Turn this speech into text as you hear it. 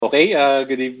Okay,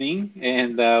 good evening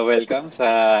and welcome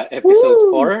sa episode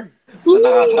 4. So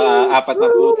nakaka-apat na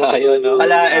po tayo, no?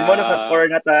 Kalain mo, naka-core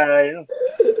na tayo.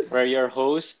 We're your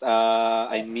host.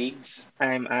 I'm Migs.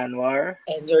 I'm Anwar.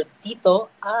 And your Tito,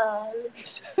 Al.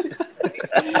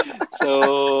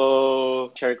 So,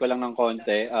 share ko lang ng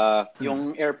konti.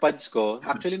 Yung AirPods ko,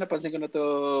 actually napansin ko na to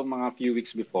mga few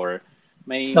weeks before.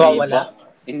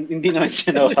 Nawawala? Hindi naman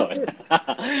siya nawawala.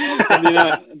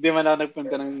 hindi man ako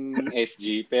nagpunta ng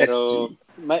SG. Pero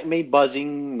may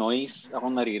buzzing noise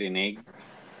akong naririnig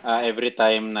every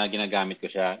time na ginagamit ko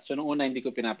siya. So, nung una hindi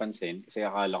ko pinapansin kasi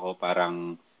akala ko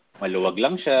parang maluwag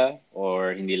lang siya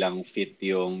or hindi lang fit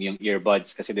yung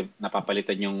earbuds kasi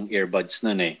napapalitan yung earbuds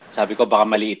nun eh. Sabi ko baka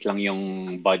maliit lang yung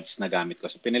buds na gamit ko.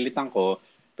 So, pinalitan ko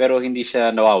pero hindi siya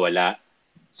nawawala.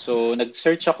 So,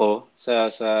 nag-search ako sa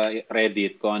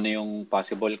Reddit kung ano yung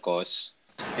possible cause.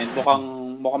 And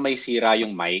mukhang may sira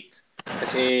yung mic.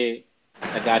 Kasi,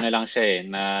 nag-ano lang siya eh.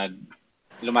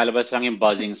 Lumalabas lang yung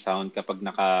buzzing sound kapag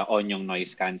naka-on yung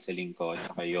noise cancelling ko at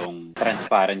yung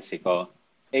transparency ko.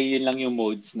 Yun lang yung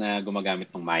modes na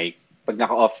gumagamit ng mic. Pag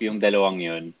naka-off yung dalawang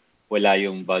yun, wala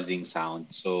yung buzzing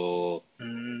sound. So,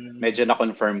 medyo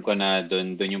na-confirm ko na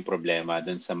dun yung problema,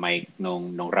 dun sa mic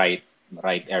nung right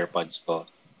AirPods ko.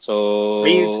 So,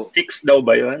 may fix daw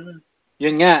ba yun?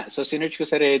 Yun nga. So, sinearch ko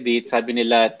sa Reddit. Sabi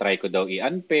nila, try ko daw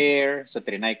i-unpair. So,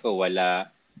 trinay ko, wala.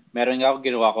 Meron nga ako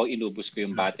ginawa ko, inubos ko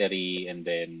yung battery. And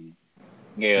then,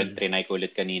 ngayon, trinay ko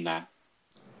ulit kanina.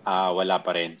 Wala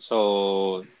pa rin.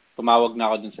 So, tumawag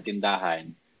na ako dun sa tindahan.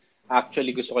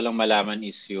 Actually, gusto ko lang malaman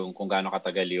is yung kung gaano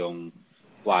katagal yung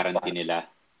warranty nila.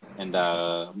 And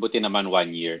buti naman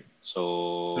 1 year.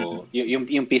 So,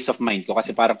 yung peace of mind ko. Kasi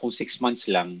parang kung 6 months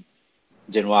lang,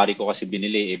 January ko kasi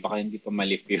binili baka hindi pa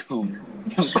malif yung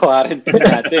quarantine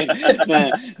natin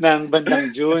ng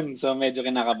bandang June. So medyo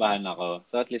kinakabahan ako.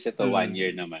 So at least ito 1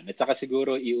 year naman. At saka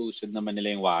siguro iusod naman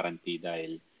nila yung warranty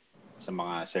dahil sa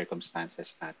mga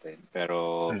circumstances natin.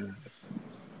 Pero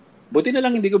buti na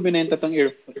lang hindi ko binenta tong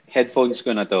headphones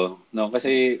ko na to, no?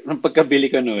 Kasi nung pagkabili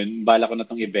ko noon, bala ko na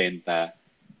tong ibenta.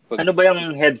 Ano ba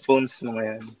yung headphones mo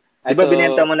ngayon? Di ba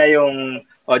binenta mo na yung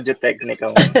Audio Technica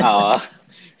mo? Oo.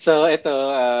 So, ito,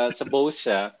 sa Bose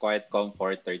siya, Quiet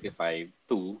Comfort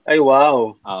 35-2. Ay,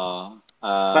 wow.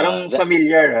 Parang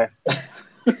familiar,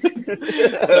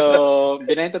 So,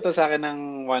 binenta to sa akin ng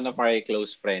one of my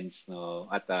close friends, no?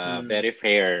 At very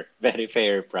fair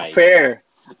price. Fair.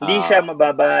 Hindi siya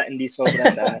mababa, hindi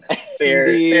sobrang taas.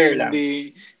 Fair lang.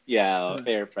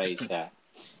 Fair price siya.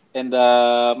 And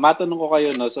matanong ko kayo,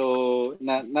 no? So,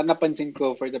 napansin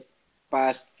ko for the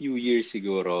past few years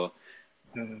siguro,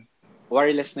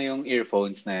 wireless na yung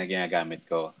earphones na ginagamit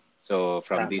ko. So,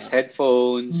 from these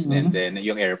headphones, and then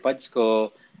yung AirPods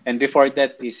ko. And before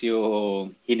that is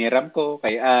yung hiniram ko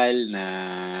kay Al na,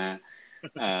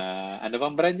 ano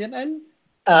bang brand yan, Al?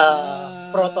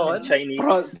 Proton.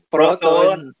 Chinese.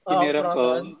 Proton. Hiniram ko.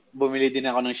 Proton. Bumili din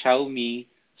ako ng Xiaomi.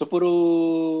 So, puro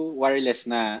wireless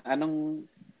na.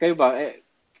 Kayo ba,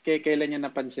 kailan nyo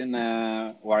napansin na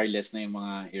wireless na yung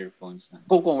mga earphones na?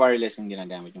 Kung wireless yung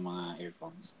ginagamit yung mga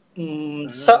earphones.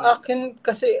 Sa akin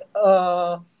kasi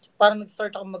parang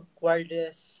nag-start ako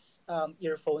mag-wireless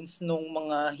earphones nung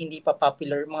mga hindi pa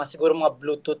popular, siguro mga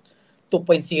Bluetooth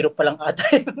 2.0 pa lang ata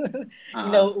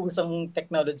yung nauusang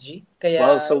technology. Kaya,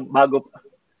 wow, so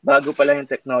bago pala yung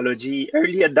technology.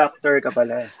 Early adopter ka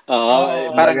pala.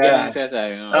 Parang ganun siya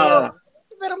sabi.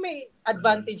 Pero may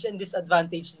advantage and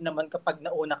disadvantage din naman kapag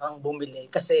nauna kang bumili.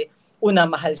 Kasi una,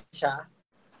 mahal siya.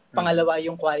 Pangalawa,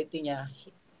 yung quality niya,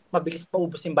 mabilis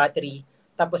paubos yung battery.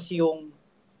 Tapos yung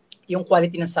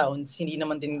quality ng sounds, hindi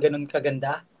naman din ganun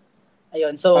kaganda.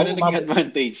 Ayun, so... Paano naging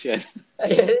advantage yan?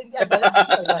 Ayun,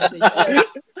 advantage.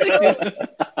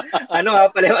 Ano nga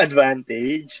pala yung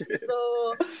advantage? So,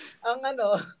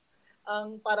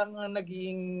 ang parang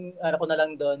naging, ko na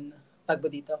lang doon, tagbo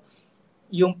dito,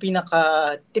 yung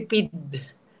pinaka-tipid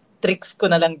tricks ko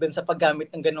na lang doon sa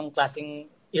paggamit ng ganong klaseng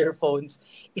earphones,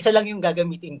 isa lang yung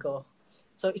gagamitin ko.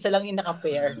 So, isa lang yung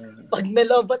naka-pair. Pag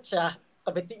nalobot siya,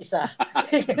 kabit yung isa.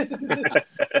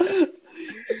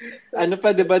 Ano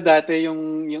pa, di ba dati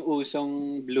yung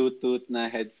usong Bluetooth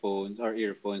na headphones or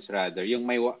earphones rather, yung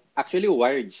actually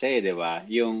wired siya di ba?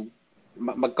 Yung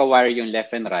magka-wire yung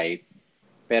left and right,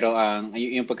 pero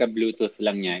yung pagka-Bluetooth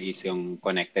lang niya is yung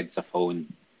connected sa phone.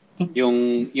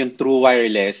 Yung true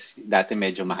wireless, dati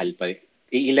medyo mahal pa.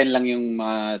 Ilan lang yung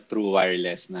mga true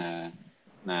wireless na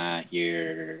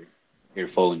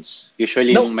earphones.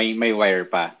 Usually yung may wire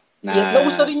pa.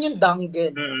 Nauso rin yung dongle.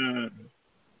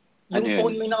 Yung Ano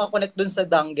phone mo yung nakakonect dun sa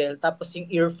dongle, tapos yung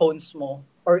earphones mo,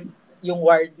 or yung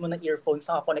wired mo na earphones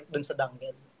nakakonect dun sa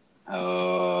dongle.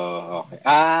 Oh, okay.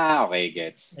 Okay,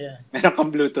 gets. Yeah. Meron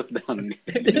kang Bluetooth down.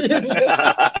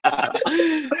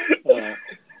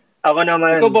 Ako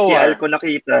naman, Ikaw ba, kay War? Al ko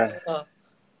nakita. Oh.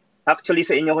 Actually,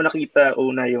 sa inyo ko nakita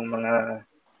una yung mga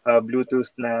Bluetooth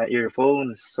na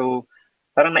earphones. So,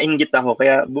 parang nainggit ako,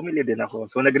 kaya bumili din ako.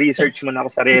 So, nag-research muna ako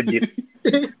sa Reddit.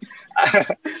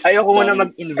 Ayoko muna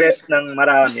mag-invest ng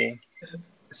marami.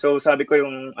 So, sabi ko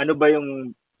yung, ano ba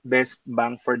yung best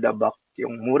bang for the buck?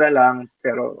 Yung mura lang,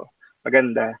 pero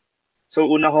maganda. So,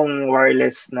 una kong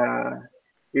wireless na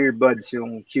earbuds,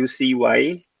 yung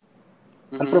QCY.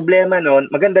 Ang problema nun,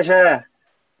 maganda siya.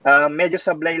 Medyo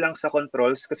sablay lang sa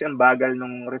controls kasi ang bagal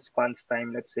nung response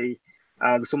time. Let's say,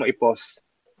 gusto mo i-pause.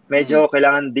 Medyo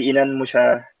kailangan diinan mo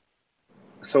siya.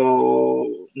 So,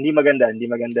 hindi maganda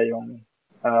yung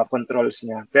controls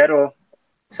niya. Pero,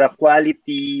 sa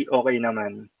quality, okay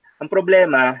naman. Ang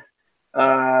problema,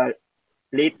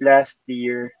 late last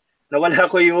year, nawala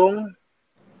ko yung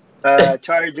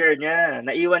charger niya.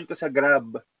 Naiwan ko sa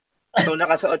Grab. So,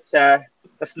 nakasuot siya.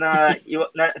 Tapos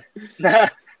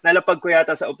nalapag ko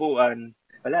yata sa upuan.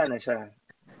 Wala na siya.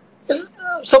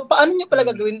 So, paano nyo pala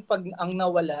gagawin pag ang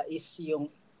nawala is yung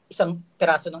isang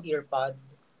piraso ng earpod?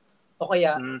 O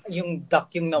kaya yung dock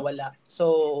yung nawala?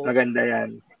 So, maganda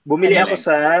yan. Bumili ako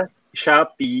sa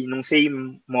Shopee nung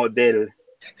same model.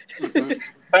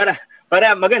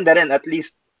 para maganda rin. At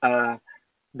least,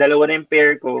 dalawa na yung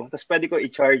pair ko. Tapos pwede ko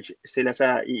i-charge sila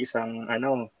sa iisang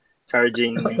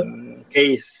charging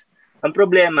case. Ang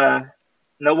problema,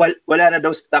 na wala na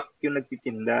daw stock yung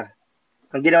nagtitinda.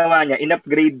 Ang ginawa niya,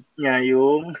 in-upgrade niya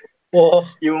yung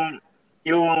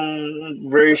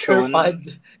version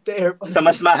the AirPod. Sa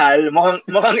mas mahal.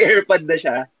 Mukhang AirPod na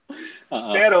siya.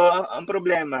 Pero ang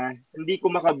problema, hindi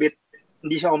ko makabit,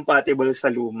 hindi siya compatible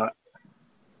sa luma.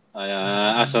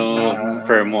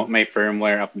 May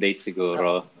firmware update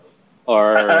siguro.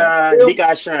 Or hindi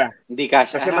kasya.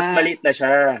 Kasi mas maliit na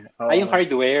siya. Yung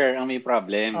hardware ang may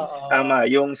problem. Tama,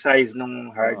 yung size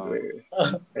ng hardware.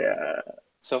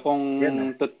 So kung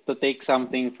to take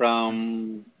something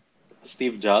from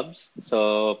Steve Jobs,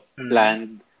 so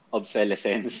planned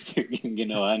obsolescence yung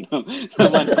ginawa ng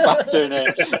manufacturer na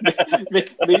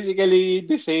basically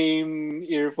the same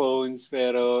earphones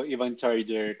pero ibang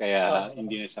charger kaya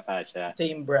hindi na siya kasya.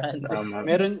 Same brand.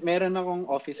 Meron akong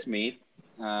office mate.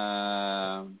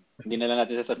 Hindi na lang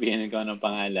natin sasabihin kung anong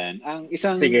pangalan. Ang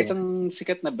isang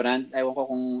sikat na brand, ewan ko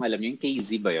kung alam niyo, yung KZ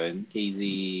ba yun?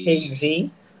 KZ.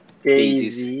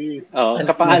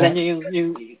 Kapangalan niya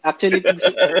yung actually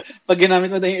pag ginamit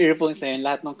mo daw yung earphones na yun,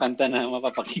 lahat ng kanta na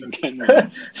mapapakinggan mo.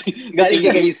 Galing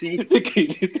kay KZ. Si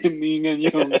KZ tiningan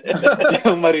yung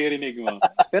maririnig mo.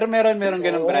 Pero meron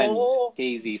ganung brand,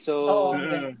 KZ. So,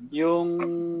 yung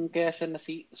kaya siya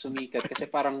sumikat kasi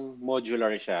parang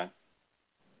modular siya.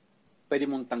 Pwede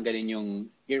mong tanggalin yung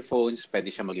earphones,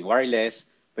 pwede siya maging wireless,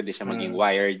 pwede siya maging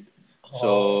wired.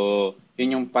 So,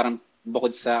 yun yung parang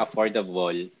bukod sa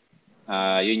affordable,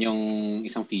 yun yung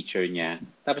isang feature niya.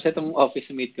 Tapos itong office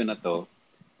mate ko na to,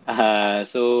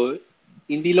 so,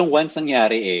 hindi lang once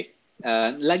nangyari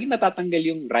laging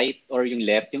natatanggal yung right or yung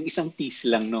left, yung isang piece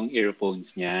lang ng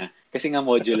earphones niya. Kasi nga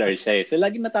modular siya So,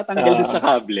 laging natatanggal dun sa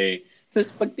kable.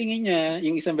 Tapos pagtingin niya,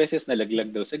 yung isang beses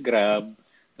nalaglag daw sa Grab,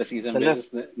 tapos isang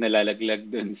beses nalalaglag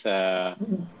dun sa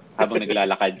habang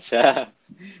naglalakad siya.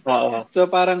 So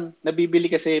parang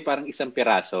nabibili kasi parang isang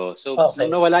piraso. So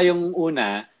nung nawala yung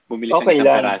una, bumili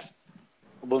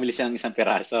siya ng isang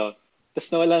piraso. Tapos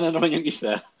nawala na naman yung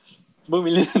isa.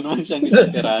 Bumili na naman siya ng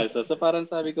isang piraso. So parang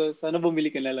sabi ko, sana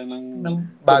bumili ka na lang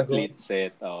ng complete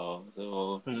set.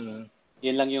 So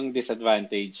yun lang yung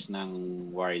disadvantage ng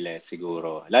wireless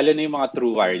siguro. Lalo na yung mga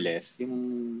true wireless.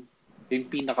 Yung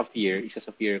pinaka-fear, isa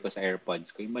sa fear ko sa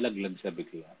AirPods ko, yung malaglag siya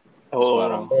bigla. So,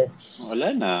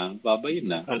 wala na. Baba yun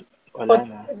na. Wala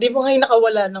na. Di mo ngayon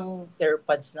nakawala ng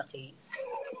AirPods na case?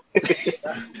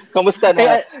 Kamusta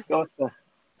na?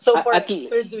 So, for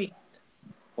third week,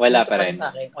 wala pa rin.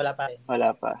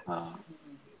 Wala pa.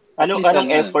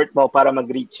 Anong effort mo para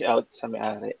mag-reach out sa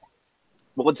may-ari?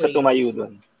 Bukod sa tumayo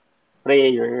doon.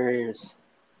 Prayers.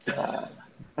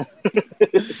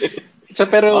 So,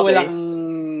 pero walang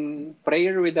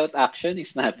prayer without action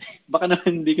is nothing. Baka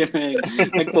naman hindi ka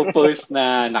nagpo-post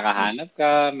na nakahanap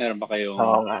ka, meron ba kayong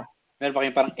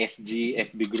parang SG,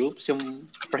 FB groups? Yung,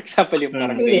 for example, yung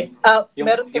barangay.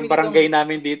 Yung barangay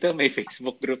namin dito, may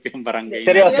Facebook group yung barangay.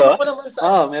 Seryoso?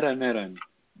 Meron.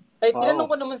 Ay, tinanong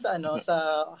ko naman sa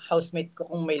housemate ko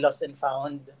kung may lost and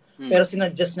found. Pero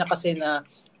sinadjust niya kasi na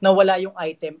nawala yung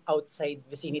item outside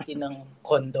vicinity ng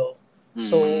condo.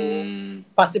 So,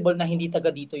 possible na hindi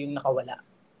taga dito yung nakawala.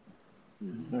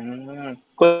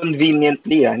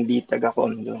 Conveniently, hindi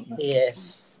taga-condo.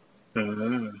 Yes.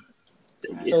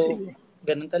 Sige, So, sige.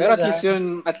 ganun Pero talaga.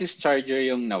 at least charger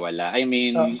yung nawala. I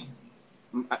mean,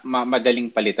 madaling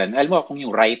palitan. Alam mo, kung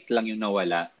yung right lang yung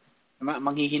nawala,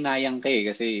 manghihinayang ka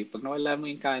kasi pag nawala mo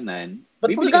yung kanan, Ba't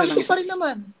magagamit ko pa rin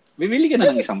naman? Bibili ka na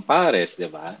ng isang pares, di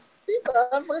ba?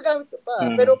 Diba? Magagamit ko pa.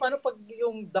 Pero paano pag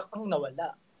yung dock ang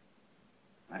nawala?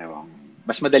 Ewan.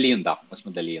 Mas madali yung dock.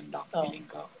 Feeling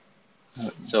ko.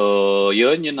 So,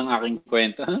 yun ang aking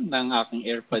kwento ng aking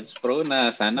AirPods Pro na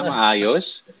sana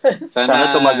maayos.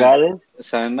 Sana tumagal.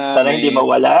 Sana hindi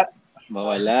mawala.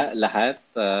 Mawala lahat.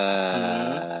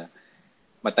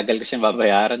 Matagal ko siyang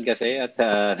babayaran kasi at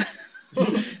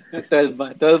 12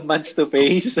 months to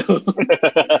pay. So,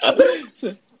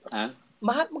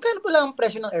 magkano pala ang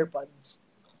presyo ng AirPods?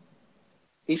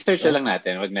 I-search lang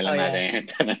natin. Wag na lang natin.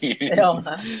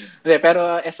 Hindi,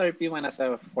 pero SRP mo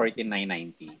nasa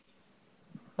 14,990.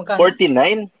 Magkano?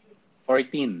 49?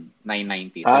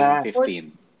 14,990. So,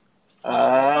 15.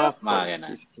 Mga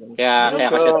ganun. Kaya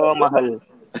kasi mahal.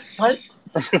 Mahal?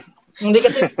 Hindi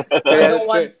kasi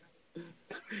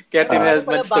kaya 12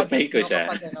 months to pay ko siya.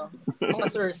 Mga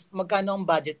sirs, magkano ang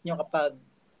budget nyo kapag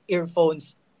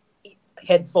earphones,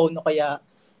 headphone o kaya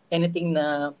anything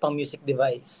na pang music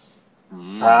device?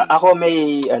 Ako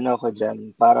may ko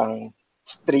dyan, parang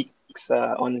streak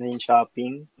sa online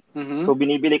shopping. So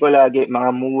binibili ko lagi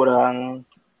mga murang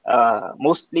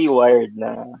mostly wired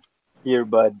na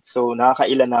earbud. So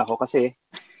nakakailan na ako kasi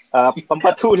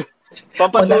pampatulog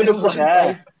ko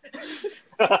siya.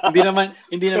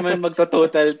 hindi naman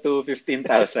magto-total to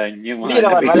 15,000 yung mga. Hindi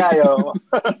naman,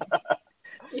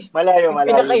 malayo.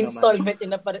 Pinaka-installment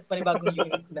yun na panibagong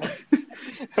unit na.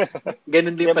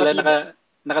 Ganun din pala,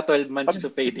 naka 12 months to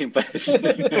pay din pala siya.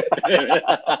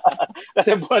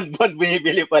 Kasi buwan-buwan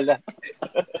binibili pala.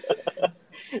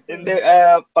 Hindi,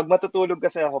 pag matutulog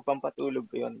kasi ako, pampatulog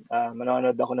ko yun.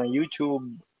 Manonood ako ng YouTube.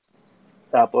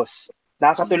 Tapos,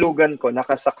 nakatulugan ko,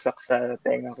 nakasaksak sa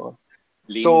tenga ko.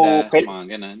 Linda, mga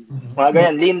ganun. Mga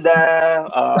ganyan, Linda,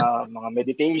 mga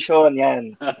meditation,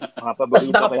 yan. Mga paborito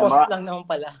ko. Tapos nakapost lang naman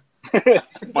pala.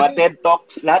 Mga TED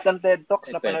Talks, lahat ng TED Talks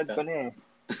napanood ko na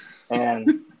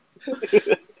Ayan.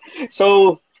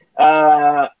 So,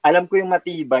 alam ko yung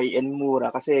matibay and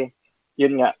mura kasi,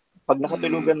 yun nga, pag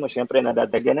nakatulugan mo, syempre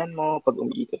nadadaganan mo pag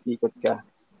umiikot-ikot ka.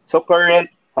 So, current,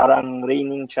 parang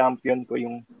reigning champion ko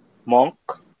yung Monk?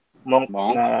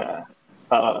 Na,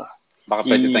 baka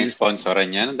pwede tayong sponsoran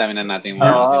yan. Ang dami na nating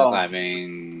mga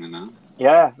sinasabing,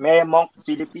 Yeah, may Monk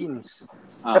Philippines.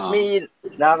 Tapos may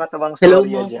nakakatawang storya dyan.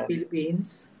 Hello, Monk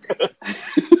Philippines.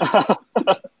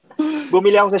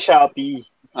 Bumili ako sa Shopee.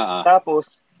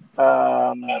 Tapos,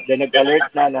 nag-alert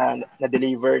na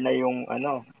deliver na yung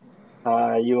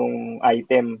yung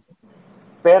item.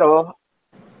 Pero,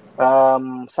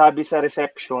 sabi sa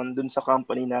reception dun sa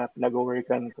company na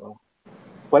nag-workan ko,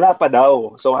 wala pa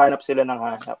daw. So, hanap sila ng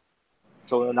hanap.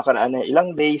 So, nakaraan na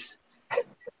ilang days.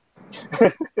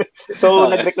 So,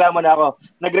 nagreklamo na ako.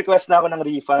 Nag-request na ako ng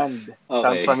refund. Okay.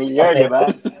 Sounds familiar, di ba?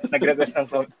 Nag-request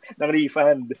ng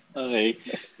refund. Okay.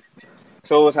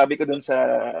 So, sabi ko dun sa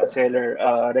seller,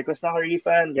 request na ako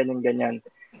refund, ganyan-ganyan.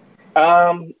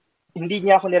 Hindi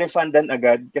niya ako ni-refundan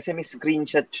agad kasi may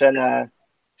screenshot siya na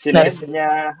sinend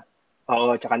niya.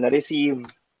 Tsaka na-receive.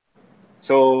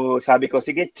 So, sabi ko,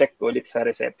 sige, check ko ulit sa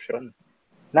reception.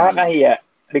 Nakakahiya.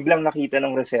 Biglang nakita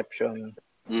ng reception.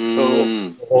 So,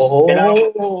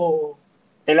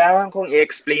 kailangan kong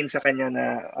i-explain sa kanya na,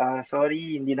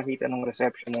 sorry, hindi nakita ng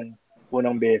reception ng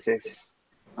unang beses.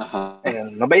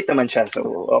 Ayun, mabait naman siya.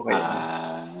 So, okay.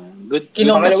 Good.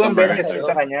 Pangalawang beses ko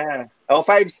sa kanya.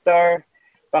 5-star.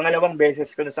 Pangalawang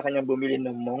beses ko na sa kanya bumili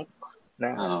ng Monk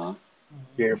na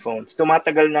earphones.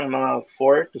 Tumatagal ng mga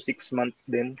 4 to 6 months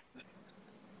din.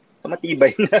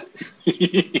 Matibay na.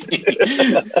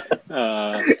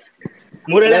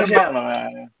 Mura lang siya, mga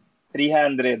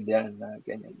 300 yan.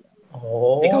 Ganyan.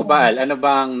 Ikaw ba, ano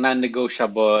bang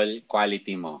non-negotiable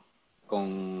quality mo? Kung,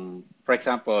 for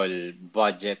example,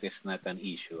 budget is not an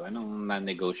issue, anong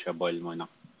non-negotiable mo na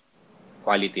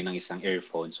quality ng isang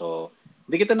earphone? So,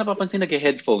 hindi kita napapansin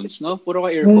nag-headphones, no? Puro ka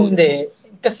earphones. Hindi.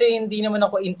 Kasi hindi naman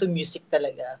ako into music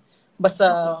talaga.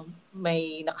 Basta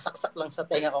may nakasaksak lang sa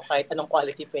tenga ko kahit anong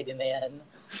quality pwede na yan.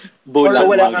 So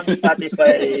wala kang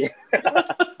Spotify.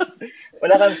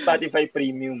 Wala kang Spotify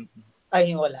Premium.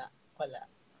 Ay, wala.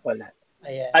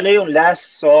 Ayan. Ano yung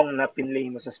last song na pinlay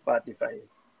mo sa Spotify?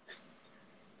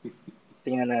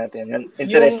 Tingnan natin.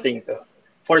 Interesting to.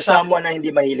 For someone na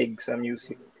hindi mahilig sa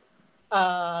music.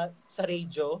 Sa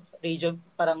radio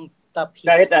parang top hits.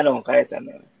 Kahit ano.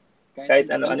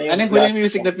 Ano yung huling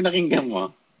music na pinakinggan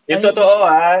mo? Yung totoo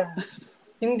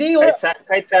Hindi,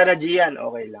 kahit Sarah Gian,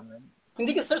 okay lang.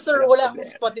 Hindi ka, sir, wala akong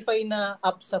Spotify na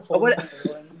app sa phone. Wala.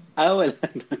 Wala.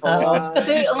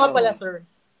 Kasi, nga pala, sir,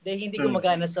 dahil hindi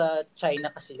gumagana sa China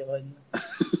kasi yun.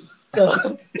 So,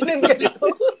 yung ganito.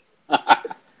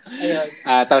 Ayun.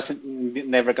 Tapos,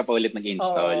 never ka pa ulit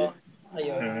nag-install.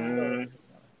 Ayun. So,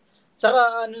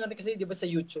 saka, ano na rin kasi, di ba sa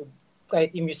YouTube,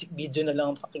 kahit yung music video na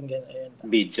lang ang pakinggan. Ayun.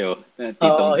 Video.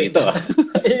 Tito.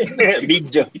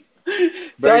 Video.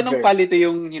 So, anong quality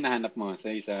yung hinahanap mo sa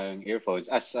isang earphones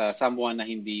as someone na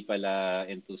hindi pala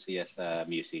enthusiast sa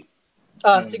music?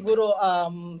 Siguro,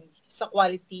 sa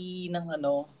quality ng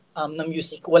ng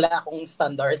music, wala akong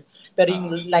standard. Pero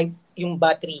yung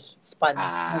battery span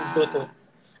ng Bluetooth.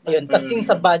 Ayun. Tapos yung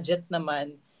sa budget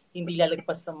naman, hindi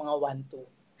lalagpas ng mga 1-2.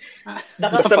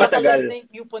 Nakalas na yung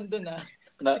coupon dun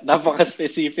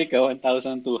Napaka-specific 1,200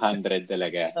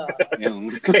 talaga.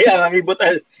 Kaya may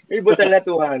butal na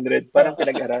 200. Parang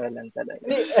pinag-aralan talaga.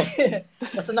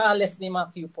 Basta naka-less na yung mga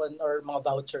coupon or mga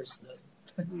vouchers doon.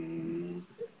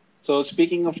 So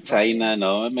speaking of China,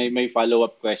 may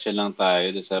follow-up question lang tayo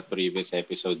sa previous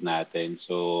episode natin.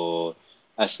 So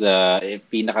as the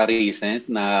pinaka-recent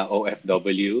na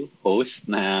OFW host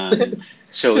na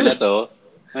show na to,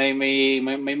 may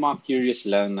mga curious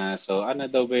lang na so ano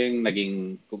daw ba yung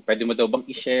naging pwede mo daw bang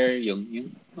i-share yung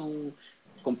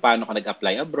kung paano ka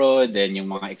nag-apply abroad and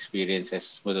yung mga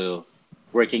experiences mo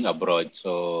working abroad.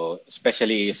 So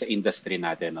especially sa industry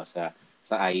natin sa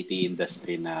IT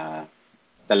industry na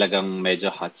talagang medyo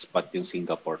hotspot yung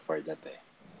Singapore for that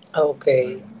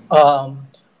Okay.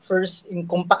 First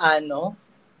kung paano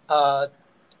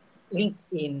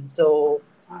LinkedIn. So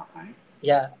okay.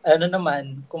 Yeah,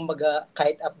 kumbaga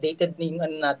kahit updated na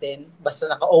yung natin, basta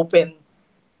naka-open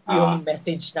yung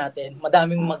message natin,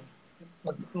 madaming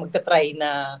magta-try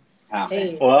na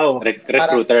hey, wow,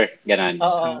 recruiter, ganun.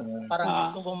 Parang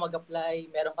gusto mo mag-apply,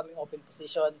 meron kaming open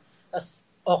position, tas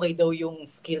okay daw yung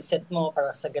skill set mo para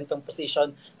sa ganitong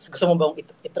position, tas gusto mo bang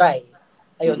i-try?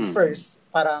 Ayun, first,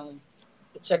 parang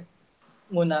i-check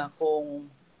muna kung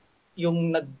yung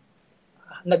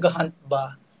nag-hunt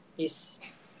ba is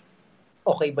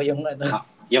okay ba yung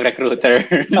yung recruiter.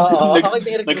 Oo, okay ba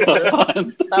yung recruiter?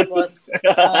 Tapos,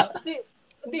 kasi,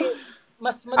 hindi,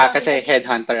 mas madami. Kasi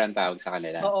headhunter ang tawag sa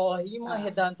kanila. Oo, yung mga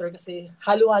headhunter kasi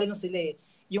halo-halo na sila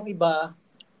Yung iba,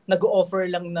 nag-o-offer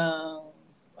lang ng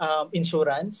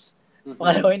insurance.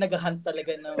 Pangalawa yung nag-hunt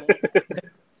talaga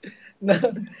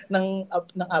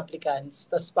ng applicants.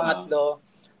 Tapos pangatlo,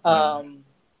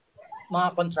 mga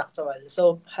contractual.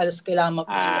 So, halos kailangan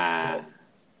mag-ingat.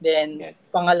 Then,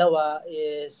 pangalawa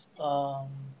is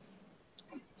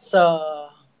sa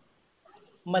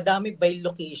madami by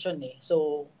location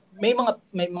So, may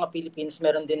mga Philippines,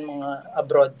 meron din mga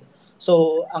abroad.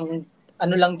 So, ang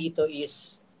ano lang dito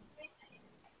is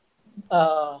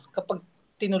kapag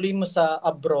tinuloy mo sa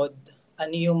abroad,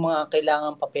 ano yung mga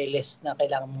kailangang papeles na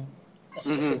kailangan mong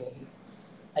asikasuhin.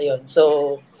 Ayun.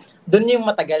 So, doon yung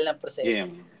matagal na proseso.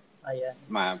 Ayan.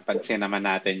 Mapansin naman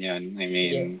natin yun. I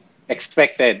mean,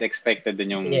 expected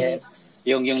din yung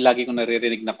yung lagi kong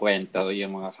naririnig na kwento,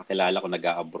 yung mga kakilala ko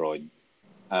nag-a-abroad.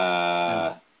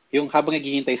 Yung habang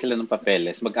naghihintay sila ng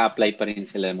papeles, mag-a-apply pa rin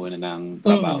sila muna ng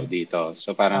trabaho dito.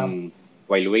 So parang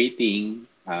while waiting,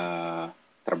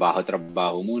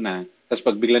 trabaho muna. Tapos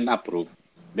pag biglang na-approve,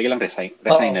 biglang resign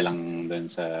na lang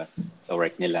doon sa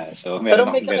work nila. So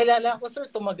pero may kakilala ko, sir,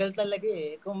 tumagal talaga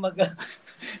Kumbaga,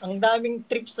 ang daming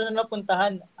trips na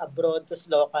napuntahan abroad sa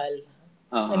local.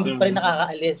 Hindi pa rin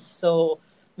nakakaalis. So,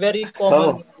 very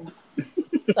common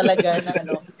talaga na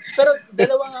Pero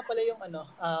dalawa nga pala yung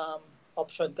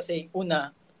option. Kasi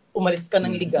una, umalis ka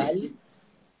ng legal.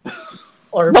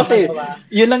 Or bakit?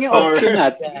 Yun lang yung option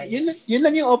natin. Yun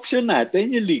lang yung option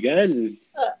natin, yung legal.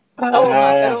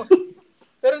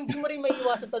 Pero hindi mo rin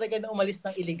maiiwasan talaga na umalis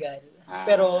ng illegal.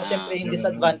 Pero syempre yung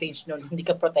disadvantage nun, hindi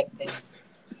ka protected.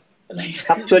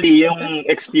 Actually, yung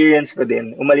experience ko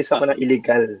din, umalis ako ng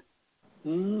illegal.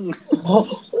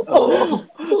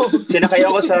 Sinakay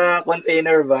ako sa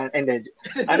container van and then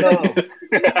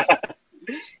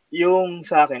yung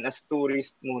sa akin as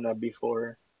tourist muna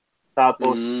before,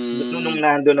 tapos nung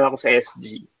nandun ako sa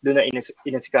SG, doon na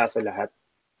inasikaso lahat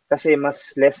kasi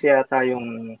mas less yata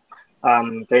yung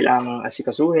kailangang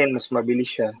asikasuhin, mas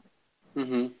mabilis siya,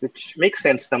 which makes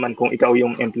sense naman kung ikaw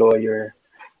yung employer.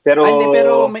 Pero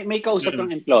may kausap ng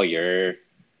employer.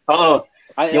 Oo,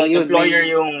 yung employer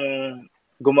yung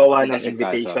gumawa ng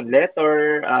invitation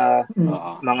letter,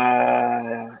 mga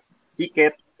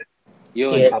ticket,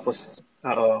 tapos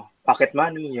pocket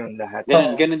money, yun lahat.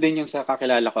 Ganun din yung sa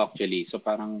kakilala ko actually. So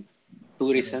parang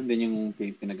tourism din yung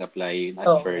pinag-apply at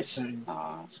Oo. first.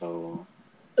 So,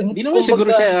 hindi naman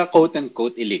siguro siya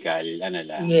quote-unquote illegal. Ano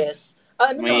lang. Yes.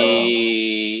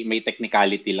 May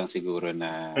technicality lang siguro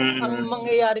na... Ang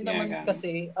mangyayari naman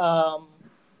kasi,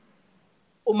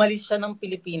 umalis siya ng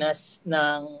Pilipinas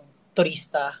ng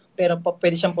turista, pero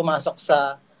pwede siyang pumasok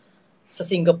sa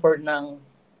Singapore ng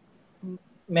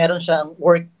meron siyang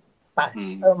work pass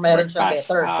or meron siyang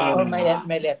letter or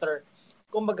may letter.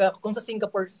 Kumbaga, kung sa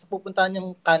Singapore sa pupuntahan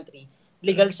niyang country,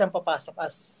 legal siyang papasok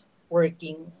as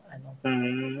working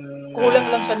kulang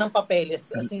lang siya ng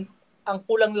papeles. As in, ang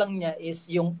kulang lang niya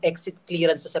is yung exit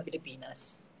clearance sa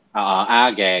Pilipinas.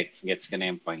 Gets ka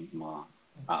na yung point mo.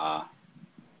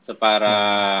 So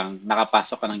parang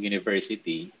nakapasok ka ng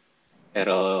university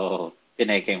pero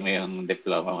pineke mo yung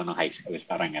diploma mo ng high school,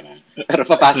 parang gano'n. Pero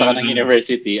papasok ka ng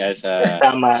university as a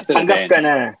student. Tanggap ka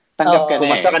na.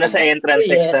 Pumasa ka na sa entrance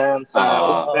exam.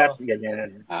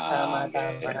 Ganyan. Tama.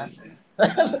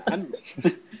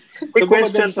 Quick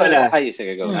question pala. Ay,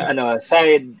 sige, go.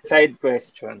 Side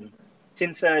question.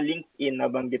 Since sa LinkedIn,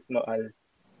 nabanggit mo, Al,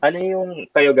 ano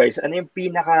yung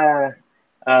pinaka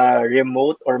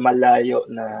remote or malayo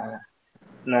na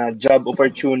job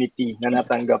opportunity na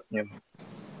natanggap nyo?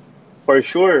 For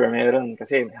sure, meron.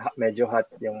 Kasi medyo hot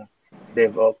yung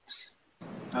DevOps.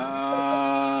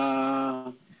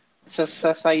 Sa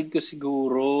side ko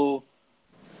siguro,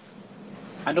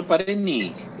 ano pa rin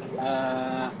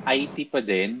IT pa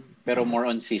din, pero more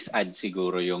on sysad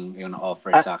siguro yung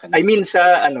na-offer sa akin. I mean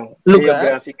sa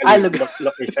lugar?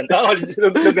 Location.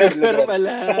 Lugar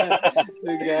pala.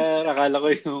 Lugar. Akala ko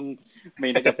yung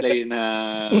may nag-apply na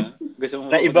gusto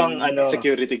mo na ibang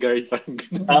security guard parang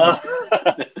ganun.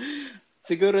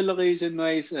 Siguro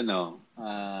location-wise,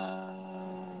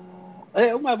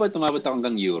 umabot ako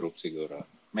hanggang Europe siguro.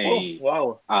 May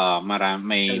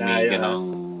may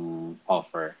ganong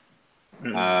offer.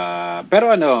 Pero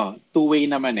two-way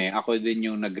naman ako din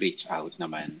yung nag-reach out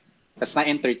naman. Tapos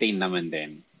na-entertain naman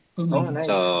din. Nice.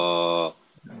 So,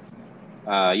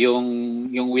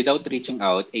 yung without reaching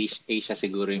out, Asia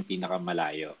siguro yung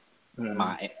pinakamalayo.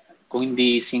 Kung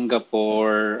hindi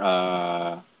Singapore,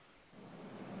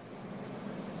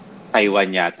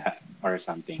 Taiwan yata or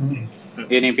something.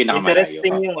 Yun yung pinakamalayo.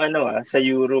 Interesting yung sa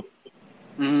Europe.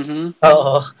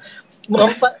 Oo.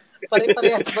 Mukhang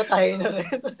pare-parehas ba tayo na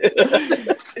rin?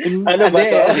 Ano ba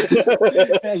to?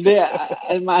 Hindi,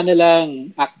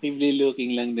 lang, actively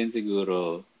looking lang din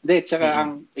siguro. Hindi, tsaka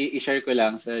ang i-share ko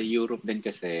lang, sa Europe din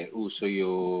kasi, uso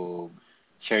yung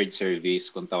shared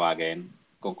service, kung tawagin,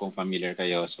 kung familiar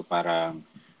kayo. So parang,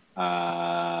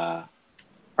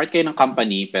 part kayo ng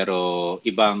company, pero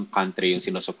ibang country yung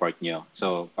sinusupport nyo.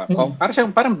 So,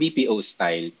 parang BPO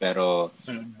style, pero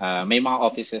may mga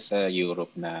offices sa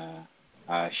Europe na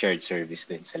shared service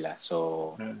din sila.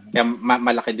 So, kaya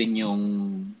malaki din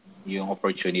yung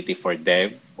opportunity for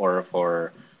dev or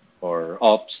for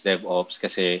DevOps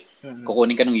kasi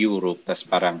kukunin ka ng Europe tas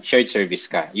parang shared service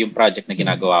ka. Yung project na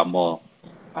ginagawa mo,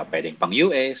 pwedeng pang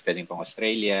US, pwedeng pang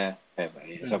Australia.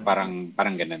 So, parang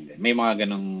ganun din. May mga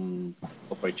ganung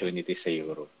opportunities sa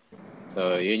Europe.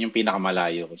 So, yun yung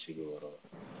pinakamalayo ko siguro.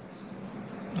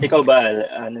 Ikaw ba,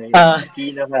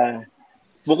 pinaka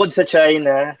bukod sa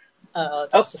China,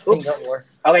 sa Singapore.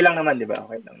 Okay lang naman, di ba?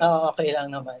 Okay lang. Okay lang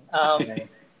naman.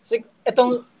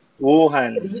 Itong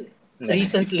Wuhan.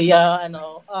 Recently,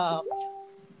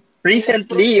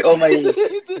 recently, oh my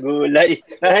gulay.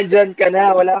 Nandyan ka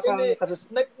na, wala kang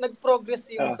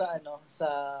nag-progress yung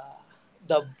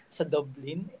sa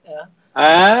Dublin.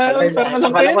 Parang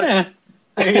alam ko yun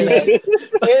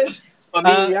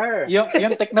familiar.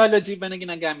 Yung technology ba na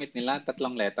ginagamit nila, 3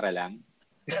 letra lang?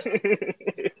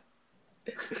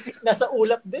 Nasa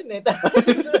ulap din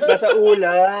Nasa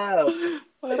ulap.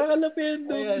 Parang alapin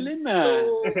Dublin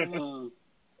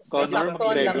So, Conor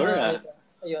McGregor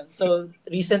Ayun. So,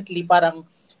 recently parang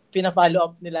pina-follow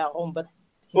up nila kung ba't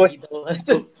hindi daw.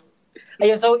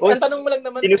 Ayun. So, ang tanong mo lang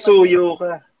naman. Sinusuyo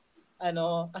ka.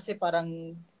 Kasi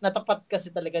parang natapat kasi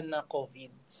talaga na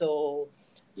COVID. So,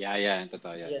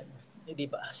 totoo yan. Yan. Di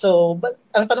ba? So,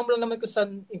 ang tanong mo lang naman kung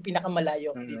saan yung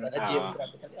pinakamalayo, di ba, na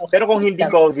geographically. Okay. Pero kung hindi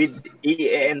COVID,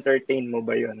 i-entertain mo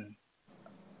ba yun?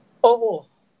 Oo.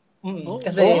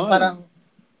 Kasi parang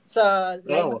sa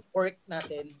line of work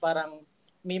natin, parang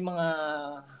may mga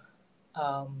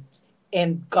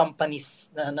end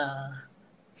companies na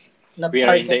we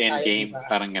are in the end game, diba?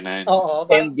 Parang ganun. Oo.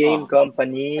 End game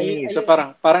companies. So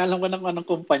parang alam ko ng anong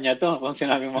kumpanya to kung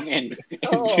sinabi mong end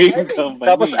game company.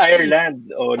 Tapos Ireland.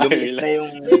 Lumit na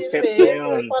yung set na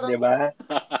yun. Di ba?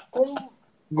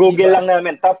 Google lang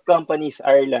namin, top companies,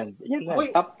 Ireland. Yan na.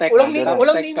 Uy, Top tech. walang top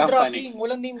name tech dropping.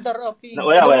 Walang name dropping.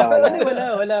 Walang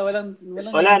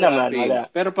Wala name naman, dropping.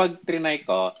 wala. Pero pag trinay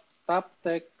ko, top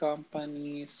tech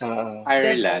companies, Oo.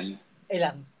 Ireland.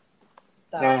 Ilang?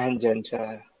 Nandyan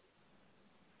siya.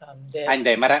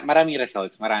 Hindi, maraming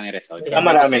results. Marami Yeah.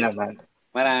 Marami naman.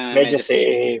 Medyo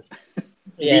safe.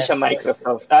 Hindi Yes, siya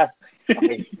Microsoft.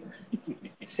 Okay.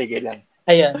 Sige lang.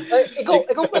 Ayan.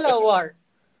 Ikaw pala, War.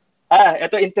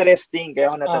 Ito interesting. Kaya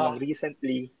ako natanong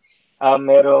recently.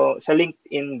 Sa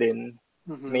LinkedIn din,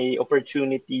 may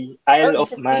opportunity. Isle of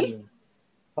Man.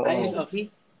 Isle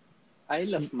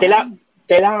of Man.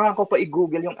 Kailangan ko pa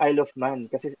i-google yung Isle of Man.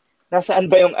 Kasi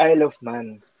nasaan ba yung Isle of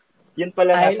Man? Yun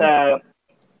pala nasa...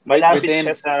 Malapit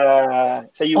siya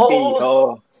sa UK.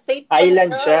 State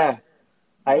Island siya.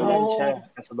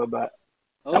 Nasa baba.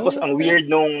 Tapos ang weird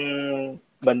nung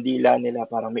bandila nila,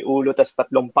 parang may ulo tas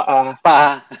 3 paa.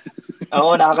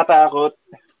 Oo, nakakatakot.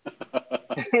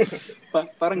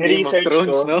 Parang Game of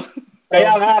Thrones, no?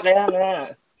 Kaya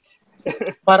nga.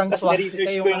 Parang swastika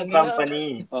yung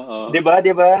company. Oo. 'Di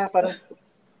ba? Parang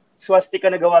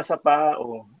swastika na gawa sa paa.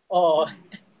 Oo.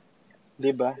 'Di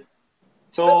ba?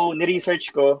 So,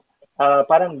 ni-research ko,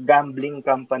 parang gambling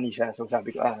company siya. So,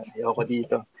 sabi ko, ayoko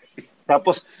dito.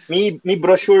 Tapos, may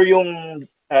brochure yung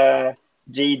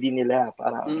JD nila.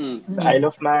 Parang sa Isle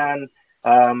of Man,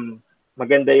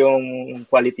 maganda yung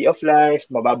quality of life,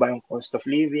 mababa yung cost of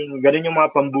living. Ganun yung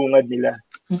mga pambungad nila.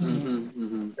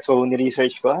 So,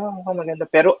 ni-research ko, mukhang maganda.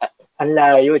 Pero, ang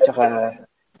layo, tsaka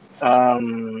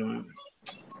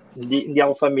hindi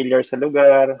ako familiar sa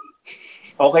lugar.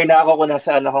 Okay na ako kung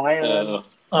nasaan ako ngayon.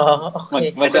 Okay.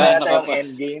 Maganda na yung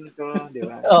endgame ko, di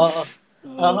ba?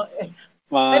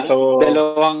 So,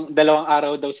 dalawang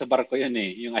araw daw sa barko yun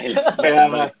yung island. Kaya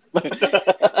nga.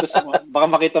 Tapos, baka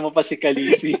makita mo pa si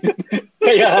Khaleesi.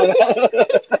 Kaya nga.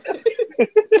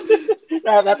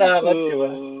 Nakakatakot, di ba?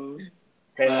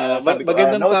 Kaya sabi ko,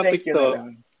 magandang no, topic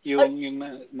to. Yung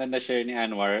na-share ni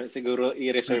Anwar, siguro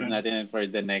i-reserve natin for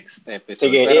the next episode.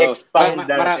 Sige, i-expand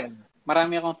natin.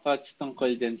 Marami akong thoughts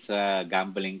tungkol din sa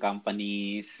gambling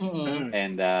companies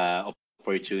and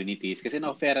opportunities. Kasi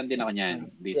na-offeran din ako niyan.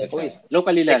 Dito sa,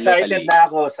 locally lang. Excited na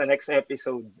ako sa next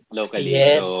episode. Locally.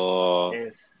 Yes.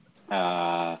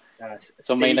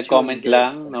 So may nag-comment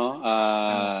lang, no?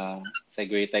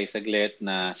 Segue tayo saglit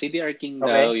na CDR King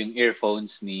daw yung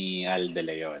earphones ni Al De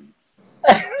Leon.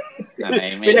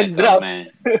 May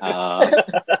nag-comment.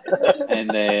 And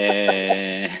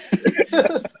then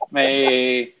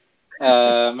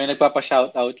may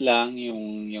nagpapa-shoutout lang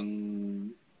yung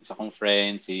isa kong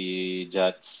friend si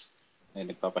Jats. May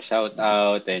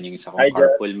nagpapa-shoutout and yung isa kong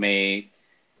carpool mate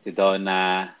si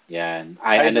Donna. Yan.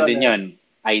 Din yun.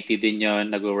 IT din yun.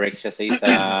 Nag-work siya sa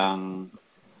isang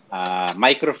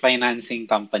microfinancing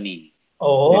company.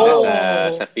 Dito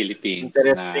sa Philippines.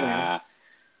 Interesting.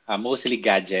 Mostly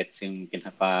gadgets yung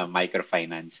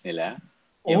pinapa-microfinance nila.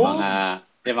 Yung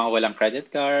mga walang credit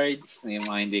cards, yung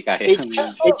mga hindi kaya.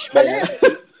 H ba yan?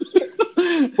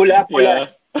 Pula.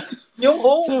 Yeah. Yung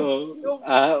home. So,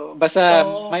 basta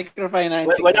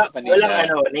microfinancing company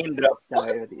siya. Walang name drop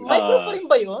tayo. Micro pa rin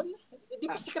ba yun? Hindi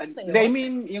pa sikat na yun. I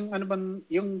mean, yung ano bang,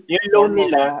 yung loan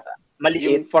nila,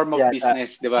 maliit. Yung form of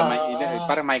business, di ba?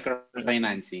 Parang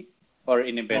microfinancing. Or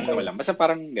inibenta ko lang. Basta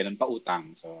parang ganun,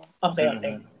 pautang. So, okay.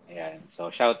 Ayan. So,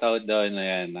 shoutout doon.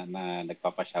 Ayan, na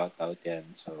nagpapa-shoutout yan.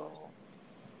 So,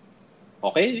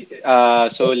 okay.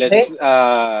 So, let's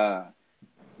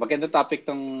maganda topic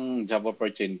tong job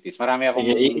opportunities. Marami akong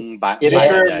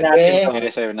i-reserve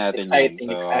natin.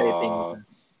 Exciting.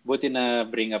 Buti na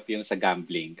bring up yung sa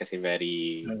gambling kasi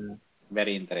very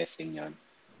interesting yon.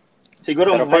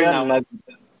 Siguro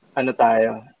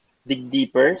tayo, dig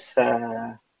deeper sa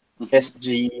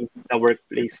SG na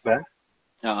workplace ba?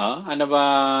 Ano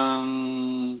bang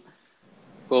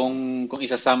kung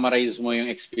isa-summarize mo yung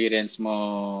experience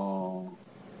mo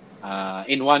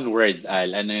in one word,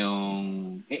 Al, ano yung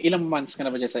ilang months ka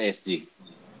na ba dyan sa SG?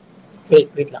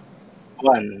 Wait lang.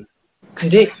 1.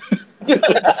 Hindi.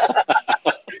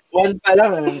 1 pa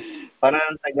lang.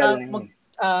 Parang tagal na yun.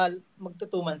 Magto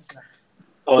 2 months na.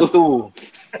 2.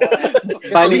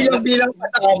 Bilang pa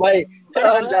sa kamay.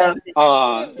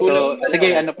 So,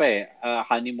 sige,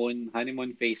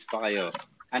 honeymoon phase pa kayo.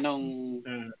 Anong,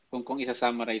 kung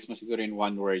isa-summarize mo siguro in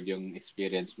one word yung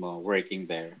experience mo working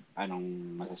there,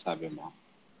 anong masasabi mo?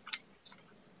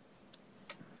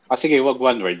 Sige, wag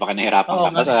one word, baka nahirapan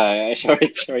ka. Basta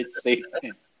short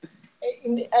statement.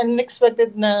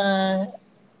 Unexpected na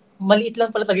maliit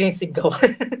lang pala talaga yung sigaw.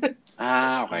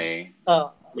 Okay.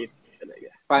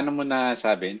 Paano mo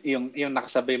nasabi? Yung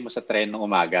nakasabay mo sa tren ng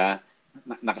umaga,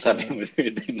 Nakasabi mo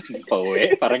din ng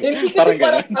pauwi? Parang Hindi parang kasi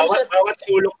parang gano'n. Bawat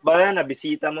sulok ba,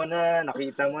 nabisita mo na,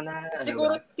 nakita mo na? Ano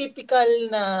siguro ba? typical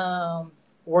na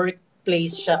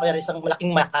workplace siya, kaya isang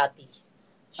malaking Makati.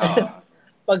 Oo.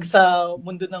 Pag sa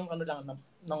mundo ng ano lang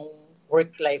ng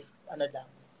work life ano lang.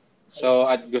 So,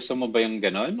 at gusto mo ba yung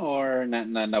gano'n or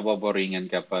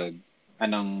naboboringan ka pag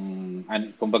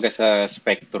kumbaga sa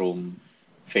spectrum,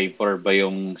 favor ba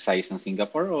yung size ng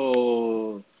Singapore o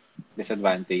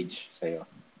disadvantage sa'yo?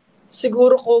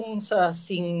 Siguro kung sa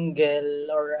single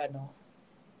or ano,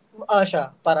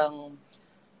 siya, parang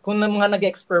kung na mga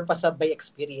nag-explore pa sa by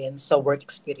experience, sa work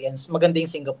experience, maganda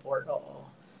yung Singapore, oo.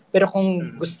 Pero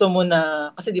kung gusto mo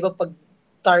na, kasi di ba pag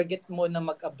target mo na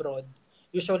mag-abroad,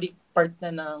 usually part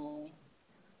na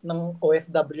ng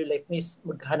OFW life mo is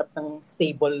maghanap ng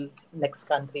stable next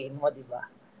country mo, di ba?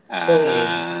 So,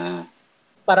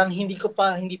 parang hindi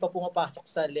pa pumapasok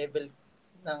sa level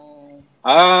ng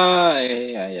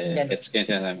Gets ko yung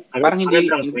sinasabi. Ano- Parang ano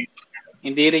lang,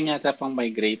 hindi rin yata pang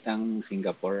migrate ang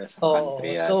Singapore as a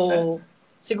country yata. so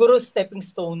siguro stepping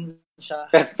stone siya.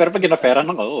 Pero pag ginapera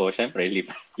nung, syempre,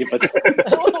 lipat.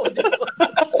 Oo, di ba?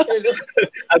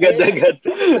 Agad-agad.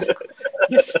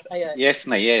 Ayan. Yes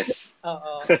na yes.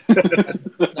 Oo.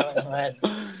 Naman.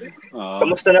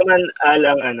 Kamusta naman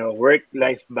ang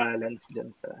work-life balance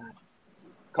dyan sa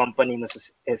company mo sa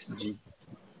SG?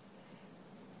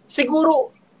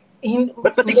 Siguro,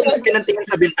 Ba't pati ka tinantingan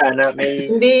sa bintana?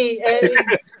 hindi,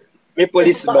 May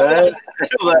police ba?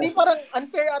 Hindi, parang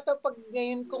unfair ata pag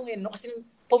ngayon kong kasi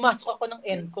pumasok ako ng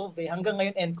NCOV hanggang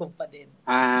ngayon NCOV pa din.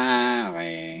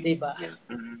 Okay. Diba?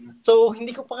 So,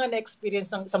 hindi ko pa nga na-experience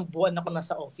ng isang buwan ako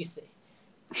nasa office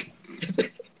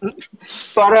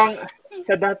Parang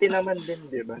sa dati naman din,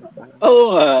 di ba?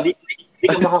 Oo. Hindi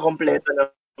ka makakompleto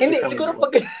ng hindi, siguro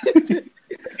pag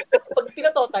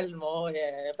tinatotal mo,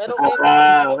 yeah. Pero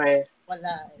okay.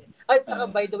 Wala. At saka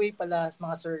by the way pala,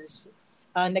 mga sirs,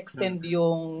 extend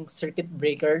yung circuit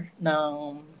breaker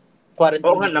ng quarantine.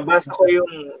 Oo nga, nabasa ko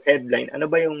yung headline. Ano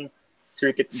ba yung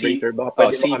circuit breaker? Baka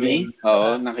pwede mo CV?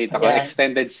 Oo, nakita ko.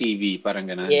 Extended CV, parang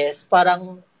gano'n. Yes,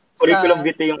 parang curriculum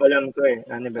vitae yung alam ko eh.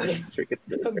 Ano ba yung circuit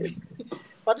breaker?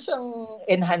 Parang siyang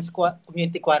enhanced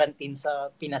community quarantine sa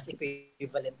Pinas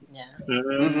equivalent niya.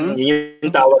 Yun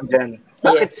yung tawag dyan.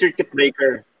 Bakit circuit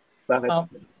breaker?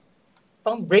 Bakit?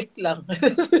 Pang break lang.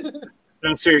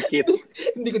 Ng circuit.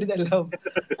 Hindi ko din alam.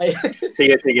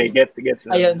 Sige. Gets.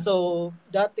 Ayun, so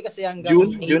dati kasi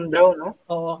hanggang June daw, no?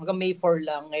 Oo, hanggang May 4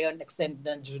 lang. Ngayon, extend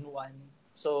na June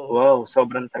 1. So, wow,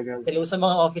 sobrang tagal. Hello sa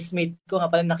mga office mate ko nga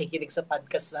pala nakikinig sa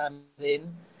podcast namin.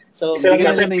 So, hindi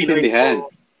ko na naintindihan.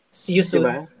 See you soon.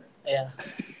 Diba? Yeah.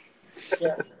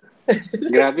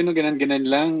 Grabe no, ganan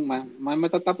lang.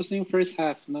 Matatapos na yung first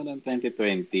half no, ng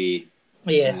 2020.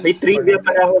 Yes. May trivia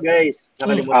pala ako, guys.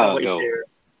 Nakalimutan ko i-share.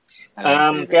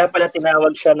 Kaya pala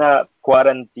tinawag siya na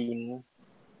quarantine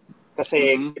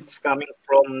kasi it's coming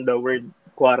from the word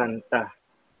quaranta.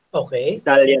 Okay.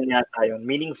 Italian yata yun,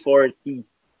 meaning 40.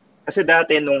 Kasi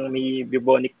dati nung may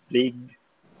bubonic plague,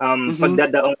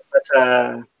 pagdadaong ka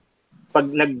pag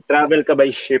nag-travel ka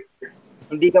by ship,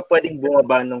 hindi ka pwedeng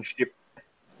bumaba ng ship.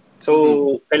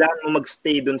 So, kailangan mo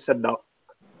magstay dun sa dock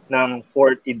ng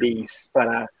 40 days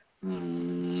para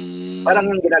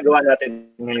parang yung ginagawa natin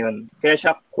ngayon. Kaya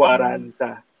siya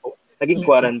quaranta. So, naging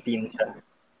quarantine siya.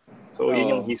 So,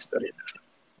 yun yung history.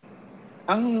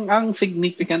 Ang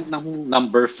significant ng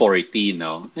number 40,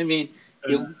 no? I mean,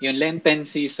 yung Lenten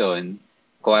season,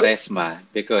 Quaresma,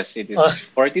 because it is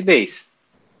 40 days.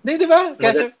 Di ba?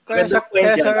 Kaya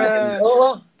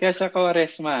siya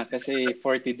Quaresma kasi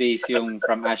 40 days yung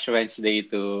from Ash Wednesday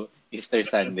to Easter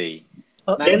Sunday.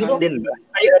 Din ba?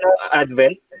 Ay,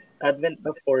 Advent? Advent ba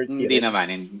 40? Hindi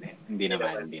naman.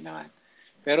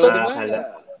 Pero di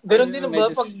ba? Ganun din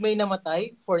ba pag may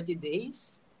namatay, 40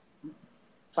 days?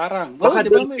 Parang. Baka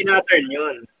doon pinattern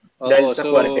yun. Dahil sa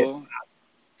 40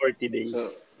 days.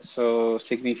 So,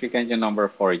 significant yung number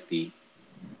 40.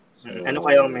 So, ano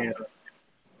kayang meron?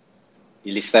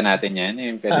 Ilista natin yan.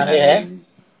 Yung pwede yes.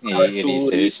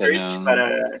 i-research.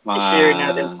 Para i-share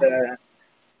natin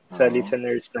sa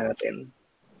listeners natin.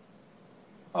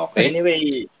 Okay.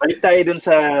 Anyway, balik tayo dun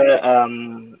sa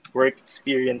work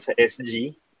experience sa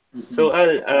SG. So,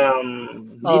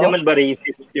 hindi naman ba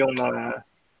racist yung mga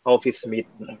office mate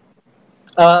mo?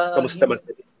 Kamusta ba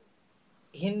sila?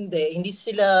 Hindi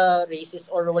sila racist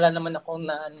or wala naman akong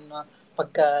na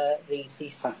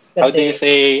pagka-racist. How do you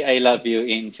say I love you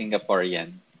in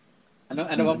Singaporean? Ano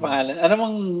bang pangalan? Ano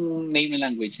bang name ng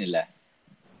language nila?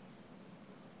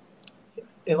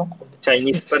 Ewan ko.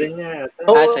 Chinese pa rin niya.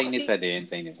 Chinese pa din.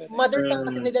 Mother tongue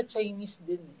kasi nila Chinese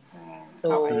din.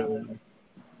 So,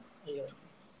 Ayun.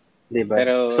 Diba?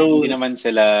 Pero So, hindi naman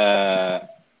sila,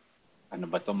 ano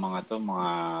ba to mga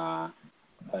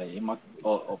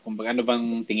kumbaga, ano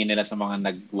bang tingin nila sa mga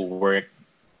nag-work,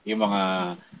 yung mga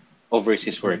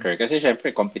overseas worker? Kasi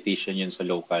syempre, competition yun sa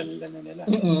local, ano nila,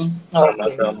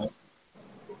 Okay.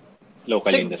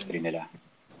 local industry nila.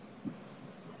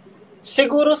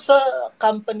 Siguro sa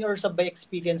company or sa by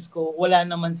experience ko, wala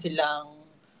naman silang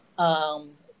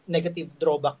negative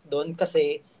drawback doon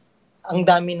kasi ang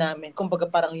dami namin, kumbaga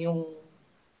parang yung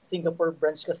Singapore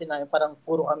branch kasi namin, parang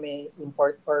puro kami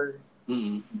import or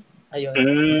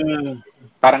ayun.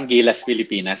 Parang Gilas,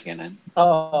 Pilipinas, ganun.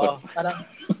 Oo, parang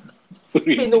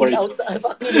pinull out sa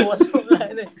kinuha sa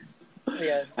mga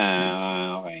Ayan.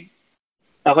 Okay.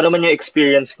 Ako naman yung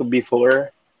experience ko before,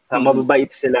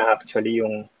 mababait sila actually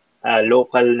yung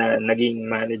local na naging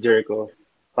manager ko.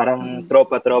 Parang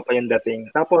tropa-tropa yung dating.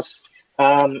 Tapos,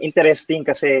 interesting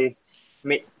kasi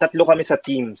may tatlo kami sa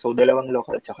team. So, 2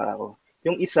 local tsaka ako.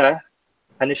 Yung isa,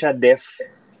 ano siya, deaf.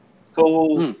 So,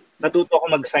 natuto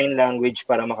ako mag-sign language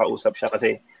para makausap siya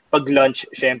kasi pag lunch,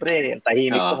 syempre,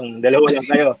 tahimik ko kung 2 lang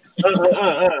kayo.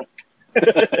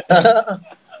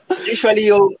 Usually,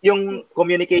 yung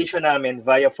communication namin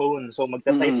via phone. So,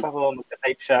 magta-type ako,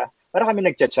 magta-type siya. Para kami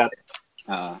nagchat-chat.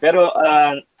 Pero,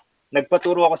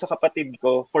 nagpaturo ako sa kapatid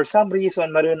ko. For some reason,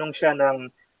 marunong siya ng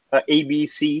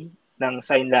ABC ng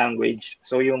sign language.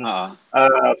 So, yung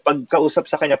pagkausap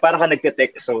sa kanya, para ka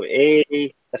nagte-text. So,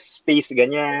 space,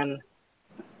 ganyan.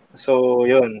 So,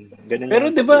 yun. Ganun. Pero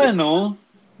di ba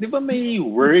di ba may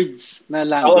words na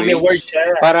language? Oo, may word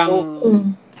siya.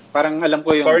 Parang alam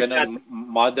ko yung gano'n,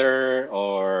 mother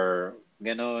or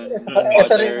gano'n,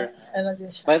 mother.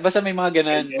 Basta may mga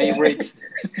gano'n, may words.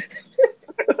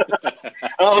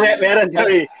 Oo, meron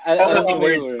Joey.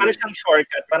 Words. Parang siyang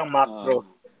shortcut, parang macro.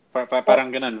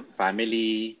 Parang gano'n,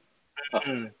 family.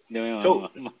 So,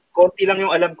 konti lang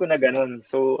yung alam ko na gano'n.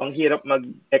 So, ang hirap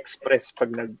mag-express pag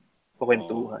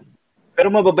nagkukwentuhan. Pero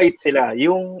mababait sila.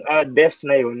 Yung deaf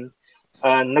na yun,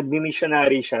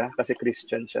 nagmi-missionary siya kasi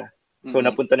Christian siya. So,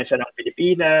 napunta na siya ng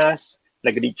Pilipinas,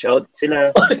 nag-reach out sila.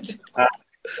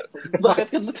 Bakit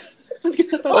ka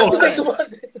natawa?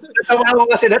 Natawa ako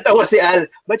kasi natawa si Al.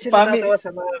 Ba't siya natawa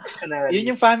sa mga missionary? Yun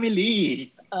yung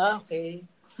family. Okay.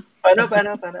 Paano?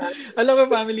 Alam ko,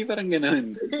 family parang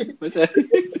ganun.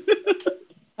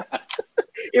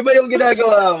 Iba yung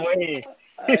ginagawa mo eh.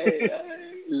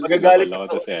 Magagalit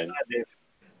ako sa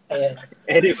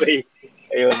Anyway,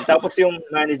 ayun. Tapos yung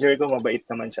manager ko, mabait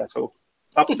naman siya. So,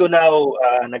 up to now,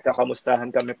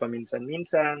 nagkakamustahan kami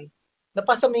paminsan-minsan.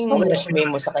 Napasa mo yung resume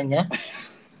mo sa kanya?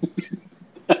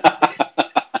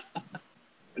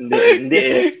 Hindi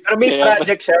eh. Pero may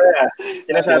project siya.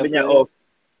 Sinasabi niya,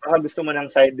 baka gusto mo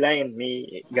ng sideline,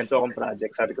 may ganito akong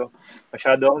project. Sabi ko,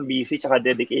 masyado akong busy tsaka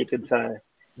dedicated sa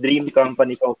dream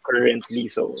company ko currently.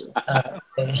 So,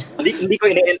 hindi ko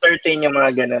ina-entertain yung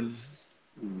mga ganun.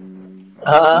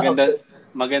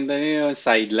 Maganda yung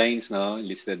sidelines, no?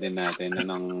 Listed din natin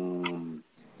ng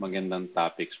magandang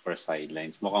topics for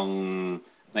sidelines. Mukhang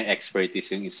may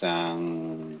expertise yung isang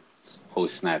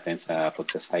host natin sa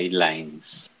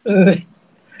pagsa-sidelines.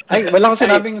 Ay, wala akong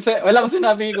sinabing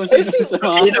kung sino sa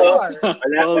mga.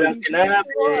 Wala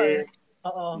sinabi.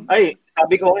 Oo. Ay,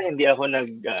 sabi ko hindi ako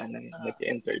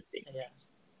nag-entertain. Yes.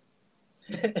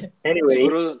 Anyway,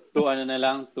 siguro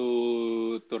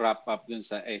to wrap up dun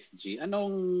sa SG.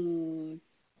 Anong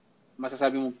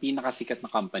masasabi mong pinakasikat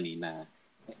na company na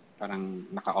parang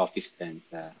naka-office din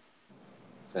sa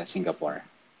Singapore?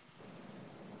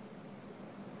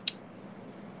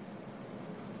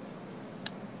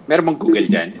 Meron bang Google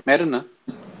dyan? Meron, no?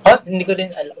 Hindi ko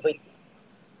din alam. Wait.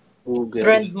 Google.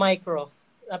 Trend Micro.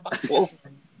 Napakasikat.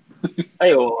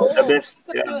 The best.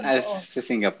 Sa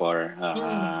Singapore.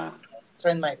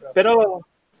 Trend Micro. Pero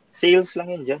sales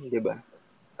lang yun dyan, di ba?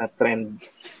 Trend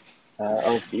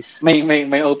office.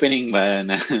 May opening ba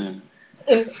na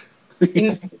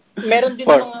meron din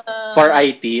mga for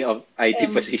IT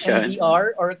position.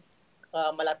 MDR or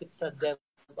malapit sa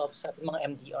DevOps at mga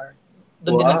MDR.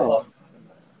 Doon din nag-office.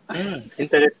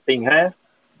 Interesting, ha?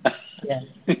 Yan.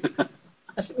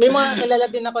 May mga kilala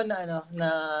din ako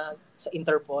na sa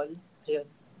Interpol. Ayun.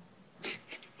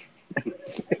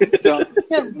 So,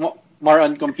 more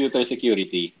on computer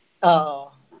security.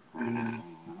 Oo.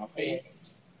 Okay.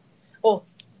 Yes.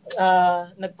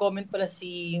 Nag-comment pala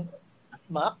si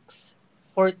Max,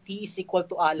 40 is equal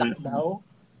to alak daw.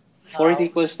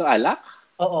 40 equals to alak?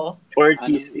 Oo.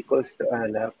 40 is equals to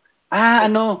alak.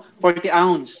 40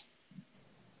 ounce.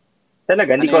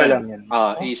 Talaga, hindi ko alam yan.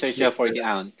 I-search siya 40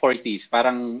 ounce. 40s.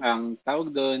 Parang ang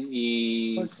tawag doon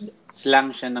is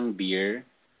slang siya ng beer.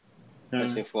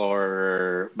 Kasi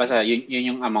basta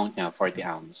yun yung amount niya, 40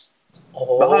 ounce.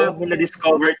 Baka may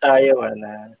na-discover tayo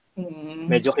na Mm.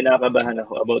 medyo kinakabahan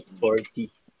ako about 40.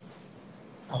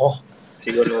 Ako.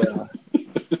 Siguro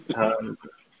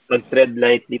mag-tread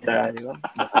lightly tayo.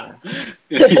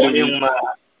 Baka yung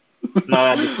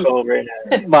ma-discover na.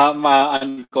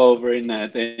 Ma-uncover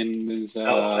natin dun sa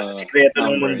sikreto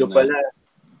ng mundo pala.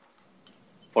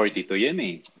 42 yan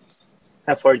eh.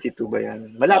 42 ba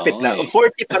yan? Malapit na.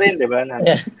 40 pa rin, di ba?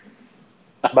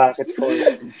 Bakit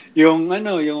 40? Yung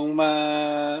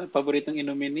paboritong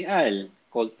inumin ni Al,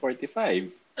 Colt 45.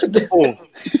 Oh.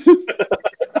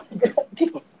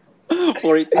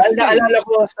 40. Naalala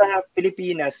ko sa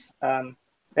Pilipinas,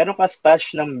 meron ka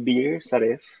stash ng beer sa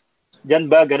ref. Diyan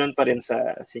ba ganun pa rin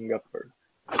sa Singapore?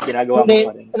 Ginagawa mo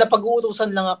pa rin?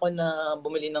 Napag-uutusan lang ako na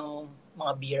bumili ng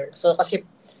mga beer. So kasi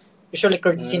usually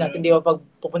courtesy natin, di ba pag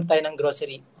pupunta tayo ng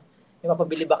grocery, may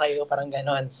mapabili ba kayo? Parang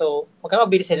ganon. So,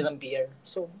 magkakabili sila ng beer.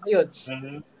 So, ayun.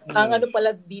 Ang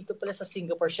pala dito pala sa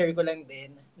Singapore, share ko lang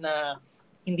din na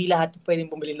hindi lahat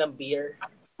pwedeng bumili ng beer.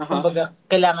 Kumbaga,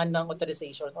 kailangan ng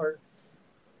authorization or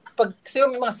kasi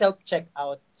may mga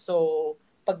self-checkout. So,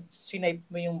 pag swipe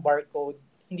mo yung barcode,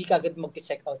 hindi ka agad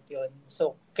mag-checkout yon.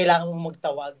 So, kailangan mong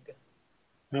magtawag.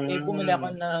 Bumili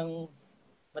ako ng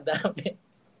madami.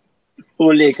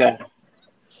 Huli ka.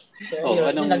 So,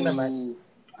 yun lang naman.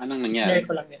 Anong nangyari?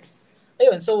 Ko lang yun.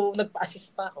 Ayun, so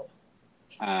nagpa-assist pa ako.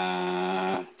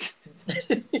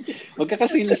 Huwag ka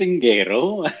kasi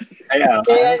lasinggero. Kaya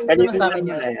naman sa akin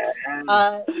yun.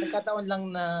 Nagkataon lang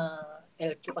na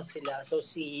LQ pa sila. So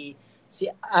si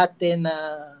ate na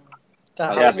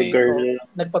kahapon girl,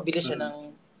 nagpabili siya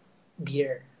ng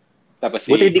beer. Tapos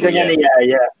buti di ka niya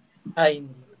niyaya. Ay,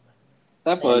 hindi.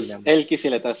 Tapos, LQ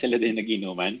sila, tapos sila din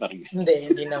nag-inuman? Parang...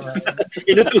 Hindi naman.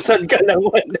 Inutusan ka lang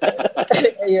wala.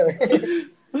 Ayun.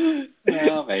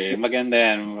 Okay, maganda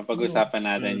yan. Mapag-usapan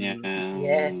natin yan.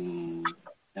 Yes.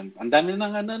 Ang dami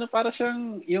ng para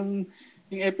siyang yung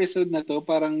episode na to,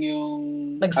 parang yung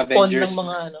nag-spawn ng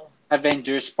mga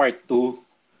Avengers Part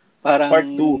 2. Parang...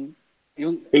 Part 2?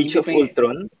 Yung Age of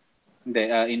Ultron? Hindi,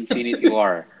 Infinity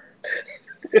War.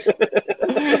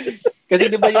 Kasi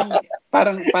 'di ba yung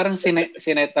parang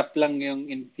sinet up lang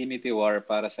yung Infinity War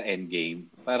para sa Endgame.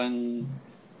 Parang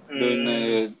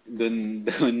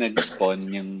doon nag-spawn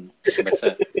yung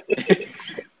basta.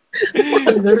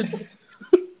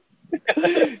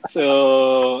 So,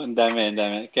 ang dami.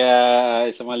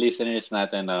 Kaya sa mga listeners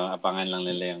natin, abangan lang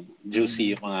nila yung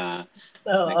juicy yung mga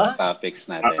next topics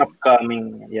natin.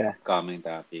 Upcoming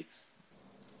topics.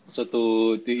 So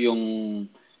to yung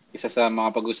isa sa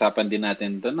mga pag-usapan din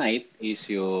natin tonight is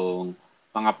yung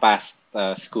mga past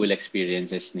school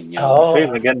experiences ninyo. Okay,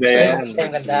 maganda yan.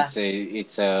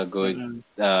 It's a good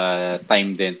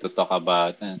time din to talk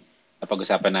about.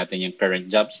 Napag-usapan natin yung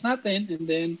current jobs natin and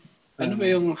then ano ba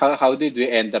yung how did we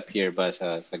end up here ba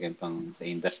sa ganitong sa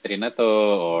industry na to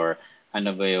or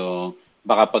ano ba yung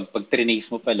baka pag trinace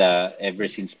mo pala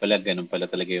ever since pala ganun pala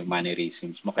talaga yung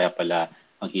mannerisms mo kaya pala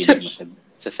ang hilig mo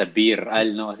sa beer,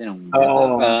 no? Kasi nung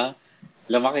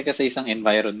lumaki ka sa isang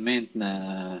environment na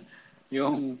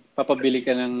yung papabili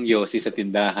ka ng yosi sa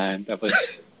tindahan, tapos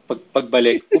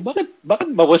pagbalik, bakit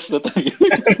bawas na tayo?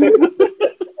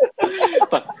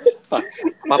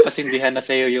 Papasindihan na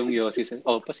sa'yo yung yosi.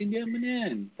 Pasindihan mo na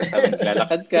yan. Sabi,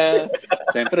 lalakad ka.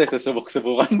 Siyempre,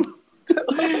 susubok-subukan mo.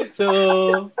 So,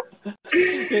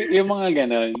 yung mga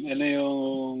ganon, ano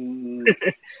yung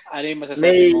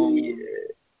masasabi mong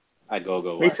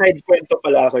go. May side kwento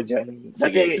pala ako dyan.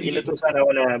 Dati inutusan ako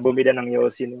na bumili ng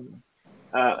yosi ng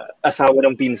asawa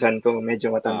ng pinsan ko.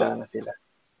 Medyo matanda na sila.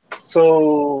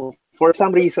 So, for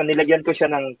some reason, nilagyan ko siya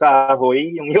ng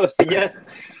kahoy, yung yosi niya.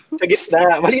 Sa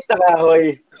gitna, maliit na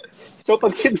kahoy. So,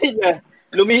 pag sindi niya,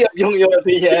 lumiyap yung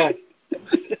yosi niya.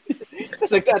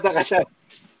 Tapos nagtataka siya.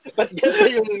 Ba't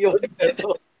ganda yung yosi na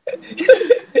to?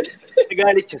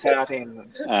 Nagalit siya sa akin.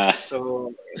 So,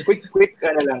 quick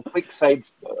side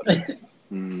story.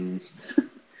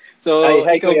 So,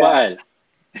 ikaw ba, Al?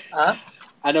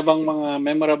 Ano bang mga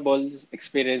memorable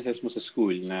experiences mo sa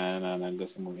school na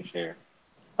gusto mong i-share?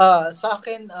 Sa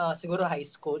akin, siguro high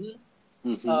school.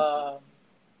 Mm-hmm.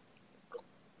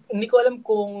 Hindi ko alam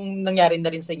kung nangyari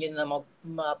na rin sa inyo na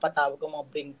mapatawag ang mga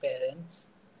bring parents.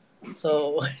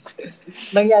 So,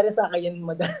 nangyari sa akin yun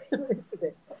madami.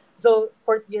 So,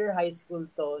 4th year high school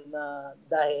to na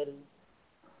dahil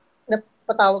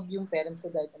napatawag yung parents ko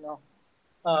dahil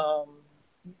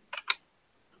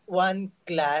one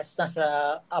class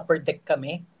nasa upper deck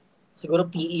kami. Siguro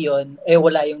PE yun.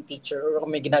 Wala yung teacher or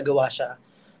may ginagawa siya.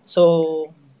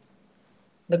 So,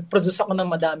 nag-produce ako ng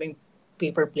madaming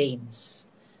paper planes.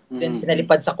 Then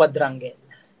pinalipad sa quadrangle.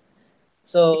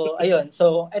 So, ayun.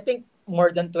 So, I think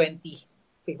more than 20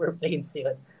 paper planes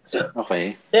yun. So,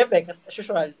 Okay. siyempre, as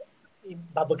usual,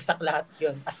 babagsak lahat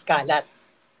yun. As kalat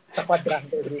sa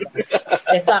quadrangle. Diba?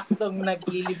 Saktong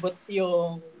naglilibot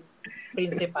yung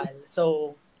principal.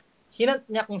 So, hinant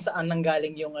niya kung saan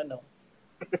nanggaling yung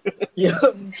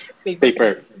yung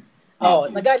Paper.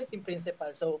 nagalit yung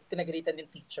principal. So, pinagalitan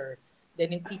yung teacher.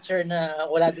 Then yung teacher na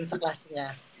wala din sa class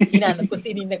niya, hinanap kung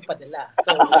sino yung nagpadala.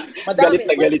 So, madami. Galit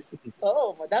na galit.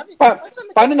 Oo, madami.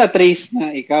 Paano na-trace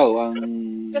na ikaw ang...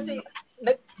 Kasi,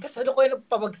 kasalukuyan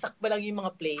nagpabagsak pa lang yung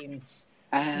mga planes.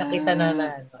 Nakita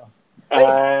na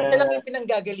isa lang yung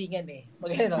pinanggagalingan eh.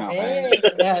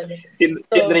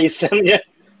 Tinrace lang niya.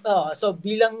 So,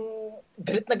 bilang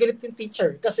galit na galit yung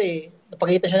teacher kasi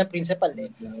napagalitan siya ng principal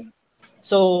eh.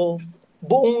 So,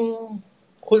 buong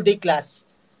whole day class,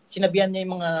 sinabihan niya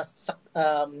yung mga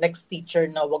next teacher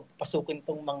na wag pasukin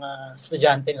tong mga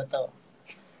estudyante na to.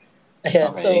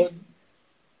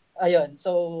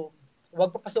 So,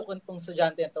 wag papasukin tong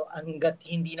estudyante na to hanggat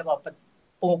hindi na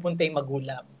pumupunta yung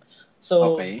magulang.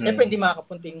 So, siyempre hindi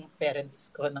makakapunta yung parents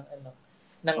ko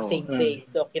ng same day.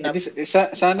 So,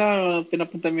 sana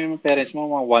pinapunta mo yung parents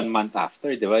mo mga 1 month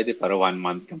after, di ba? Para 1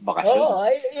 month kang bakasyon.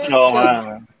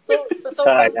 So,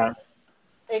 sayang.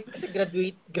 Kasi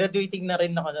graduating na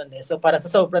rin ako noon eh. So, para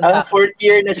sa sobrang fourth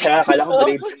year na siya. Akala ko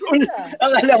grade school.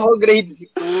 Akala ko grade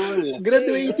school.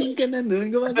 Graduating ka na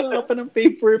noon. Gumagawa ka pa ng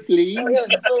paper plane.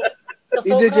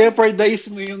 So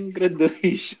I-jeopardize mo yung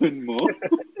graduation mo.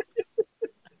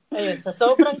 Sa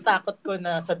sobrang takot ko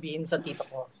na sabihin sa tito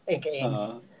ko,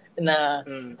 na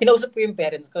kinausap ko yung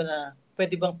parents ko na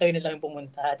pwede bang kayo na lang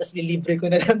pumunta tapos lilibre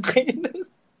ko na lang kayo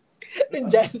ng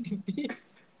Jollibee.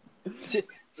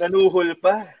 Nanuhol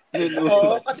pa.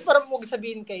 Kasi parang huwag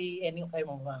sabihin kay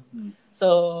mama.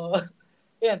 So,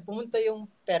 pumunta yung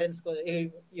parents ko,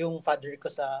 yung father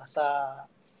ko sa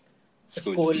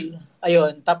school.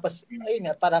 Ayun, tapos,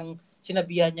 parang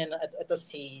sinabihan niya na ito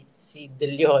si De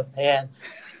Leon. Ayan,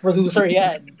 producer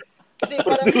yan. Kasi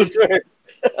parang,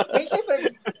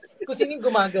 siyempre, kung sino yung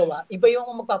gumagawa, iba yung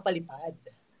magpapalipad.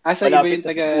 Iba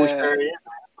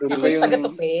yung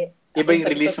taga-tupi. Iba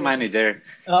yung release manager.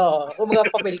 Oo. Kung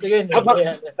mga papel ko yun.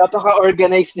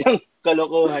 Napaka-organized ng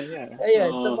kalokohan niya.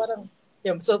 Ayun. So parang,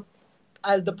 so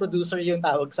Aldo producer yung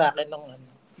tawag sa akin nung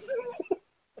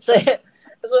So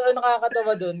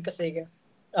nakakatawa doon kasi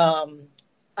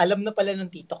alam na pala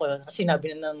ng tito ko kasi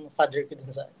sinabi na ng father ko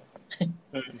dun sa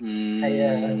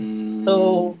Ayan.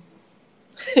 So,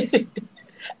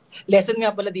 lesson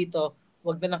nga pala dito,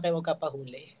 wag na lang kayo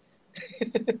magkapahuli.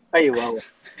 Ay, wow.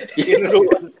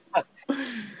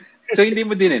 So, hindi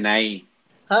mo dinenay?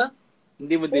 Ha?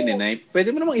 Hindi mo dinenay?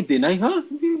 Pwede mo namang i-deny, ha?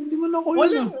 Hindi mo na ako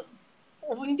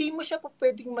hindi mo siya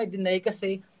pwedeng ma-deny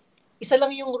kasi isa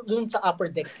lang yung dun sa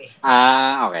upper deck eh.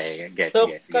 Okay. Get.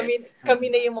 Kami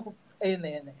na yung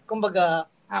kumbaga,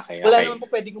 wala naman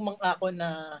po pwedeng ako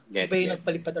na iba yung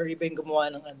nagpalipad or iba yung gumawa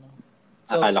ng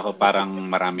So, akala ko parang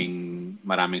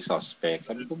maraming suspect.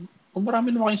 Sabi ko, kung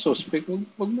marami naman kayong suspect,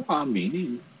 wag mo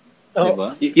kaaminin.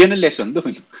 Diba? Yun ang lesson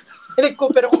doon. Pero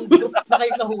kung group na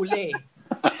kayo nahuli.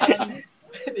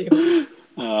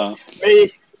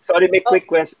 May quick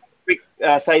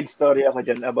side story ako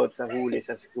dyan about sa huli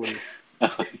sa school.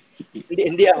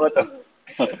 Hindi ako to.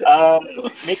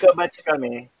 May ka-batch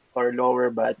kami, or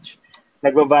lower batch.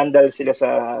 Nagba-vandal sila sa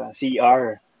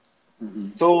CR.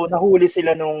 So, nahuli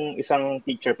sila nung isang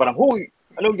teacher. Parang, huy,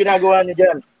 anong ginagawa niyo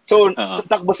dyan? So,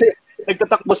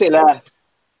 nagtatakbo sila.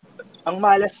 Ang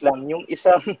malas lang, yung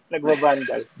isang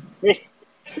nagba-vandal,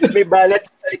 may balat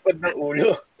sa likod ng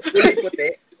ulo. Puti.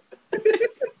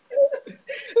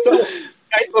 So,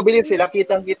 kahit mabilis sila,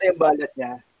 kitang-kita yung balat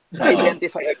niya.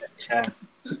 Identify agad siya.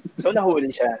 So,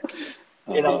 nahuli siya.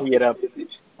 Yun ang hirap.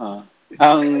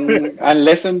 Ang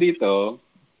lesson dito,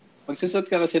 magsusot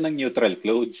ka kasi ng neutral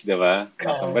clothes, di ba?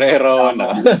 Sombrero,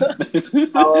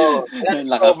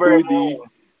 naka-hoodie,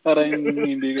 para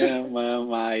hindi ka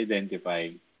ma-identify.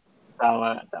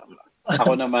 Tama.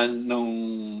 Ako naman,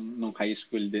 nung high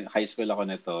school ako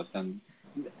nito,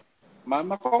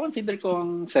 mako-consider ko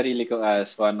ang sarili ko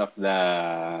as one of the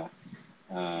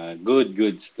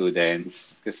good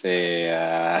students. Kasi,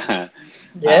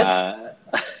 yes.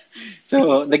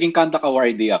 So, naging conduct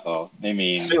awardee ako. I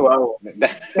mean, wow.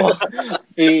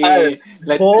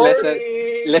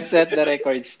 Let's set the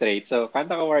record straight. So,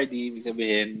 conduct awardee, ibig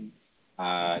sabihin,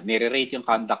 nire-rate yung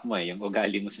conduct mo yung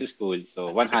ugali mo sa school.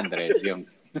 So, 100 yung...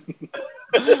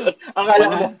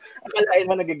 Akalain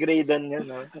mo nag-gradean yan,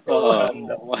 no? Oo.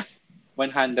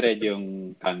 100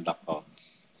 yung conduct ko.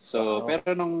 So,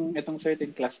 pero itong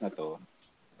certain class na to,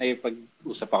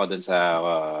 pag-usap ako doon sa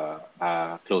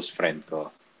close friend ko.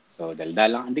 So,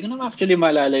 daldalang. Hindi ko naman actually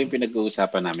maalala yung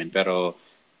pinag-uusapan namin, pero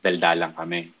daldalang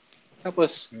kami.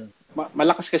 Tapos,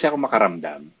 malakas kasi ako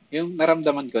makaramdam. Yung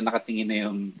naramdaman ko, nakatingin na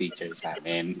yung teacher sa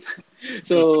amin.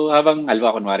 So, habang,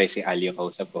 kunwari si Al yung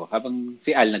kausap ko, habang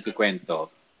si Al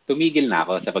nagkukwento, tumigil na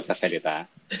ako sa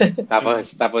pagsasalita.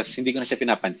 Tapos hindi ko na siya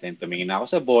pinapansin. Tumingin na ako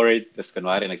sa board, tapos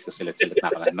kunwari nagsusulat-sulat na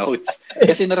ako ng notes.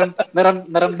 Kasi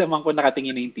naramdaman ko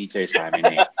nakatingin na yung teacher sa amin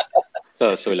eh.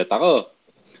 So, sulat ako.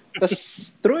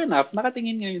 Tapos, true enough,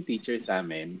 nakatingin nga yung teacher sa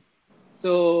amin.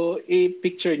 So,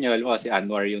 i-picture nyo, alam mo, si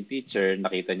Anwar yung teacher,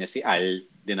 nakita niya si Al,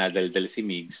 dinadaldal si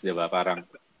Migs, di ba? Parang,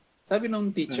 sabi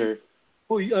nung teacher,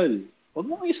 Hoy, Al, huwag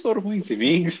mo i-store mo yung si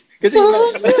Migs. Kasi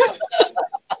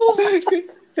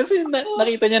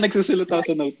nakita niya nagsusulat ako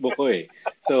sa notebook ko eh.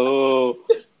 So,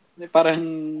 parang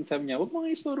sabi niya, huwag mo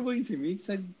nga i-store mo yung si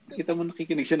Migs. Kita mo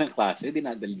nakikinig siya ng klase,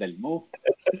 dinadaldal mo.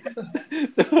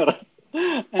 So, parang,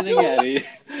 ano nangyari?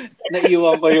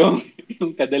 Naiwan ko yung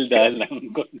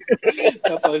kadaldalan ko.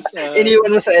 Tapos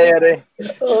iniwan mo sa ere.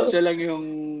 Siya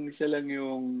lang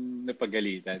yung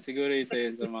napagalitan. Siguro isa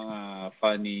yun sa mga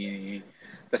funny.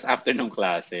 Tapos after nung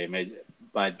klase, medyo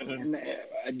bad.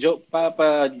 Joke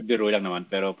biro lang naman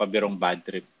pero pabirong bad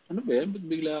trip. Ano ba yan? Ba't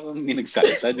bigla kang hindi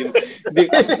nagsalita?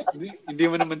 Hindi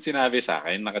mo naman sinabi sa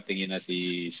akin. Nakatingin na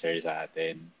si sir sa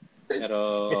atin.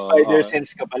 Pero spider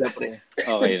sense ka pala, pre.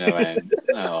 Okay naman.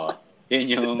 Oo.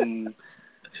 Yun yung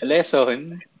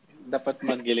lesson. Dapat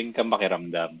magiling ka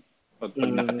makiramdam pag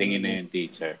nakatingin na yung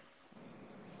teacher.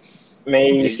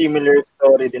 May similar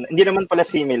story din. Hindi naman pala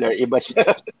similar. Iba siya.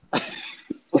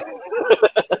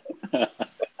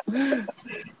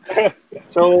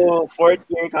 So, 4th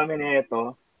year kami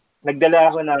nito. Nagdala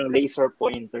ako ng laser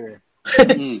pointer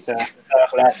sa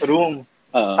classroom.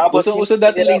 Tapos uso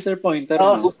dati laser pointer.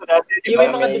 Uso dati. Yung may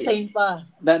mga design pa.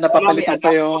 Napapalitan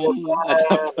pa yung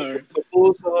adapter.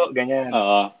 Puso, ganyan.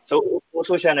 So,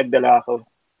 uso siya, nagdala ako.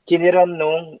 Kiniram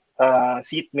nung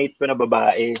seatmate ko na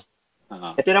babae.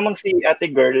 Ito namang si ate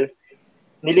girl,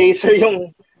 ni-laser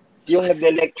yung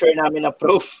nagde-lecture namin na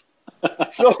prof.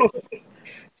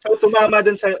 So tumama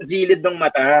dun sa gilid ng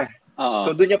mata.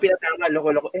 So doon niya pinatama,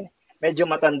 loko-loko. Medyo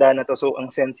matanda na to. So ang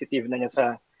sensitive na niya sa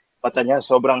mata niya.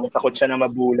 Sobrang takot siya na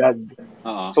mabulag.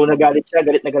 So nagalit siya,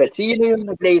 galit na galit. Sino yung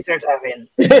nag-laser sa akin?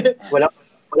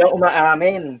 Walang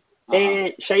umaamin.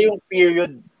 Siya yung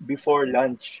period before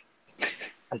lunch.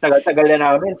 Ang tagal-tagal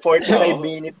na namin, 45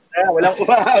 minutes na. Walang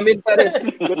umaamin pa rin.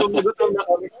 Gutom na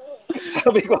kami.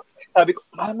 Sabi ko,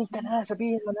 maamin ka na,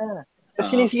 sabihin mo na.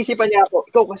 Tapos sinisisi pa niya ako,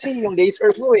 ikaw kasi yung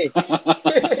laser mo eh.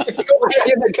 Ikaw kaya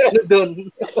yung nagkano doon.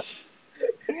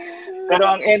 Pero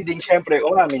ang ending, syempre,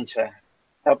 umamin siya.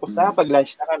 Tapos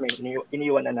pag-lunch na kami,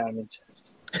 iniwan na namin siya.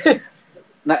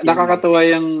 Nakakatuwa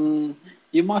yung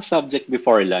mga subject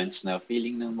before lunch na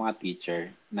feeling ng mga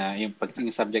teacher na yung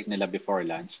subject nila before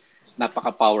lunch,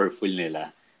 napaka-powerful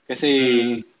nila.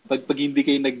 Kasi pag hindi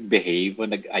kayo nag-behave o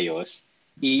nag-ayos,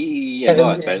 12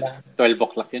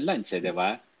 o'clock yung lunch, di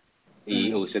ba?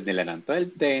 I-usod nila ng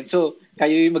 12:10. So,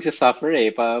 kayo yung magsasuffer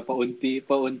paunti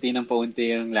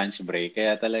yung lunch break.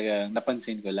 Kaya talaga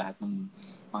napansin ko lahat ng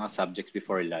mga subjects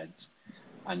before lunch.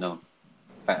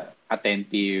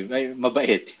 Attentive,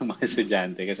 mabait yung mga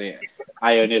estudyante kasi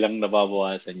ayaw nilang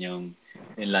nababawasan yung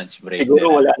lunch break.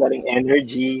 Siguro wala na ring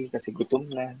energy kasi gutom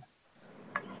na.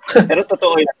 Pero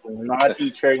totoo yan, mga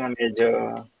teacher nga medyo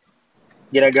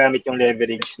ginagamit yung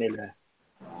leverage nila.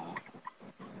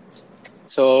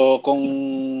 So, kung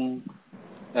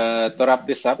to wrap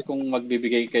this up, kung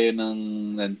magbibigay kayo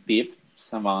ng tip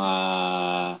sa mga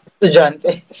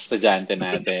estudyante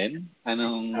natin,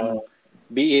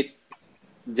 be it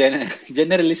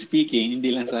generally speaking,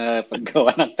 hindi lang sa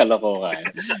paggawa ng kalokohan,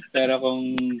 pero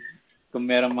kung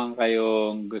meron man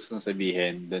kayong gustong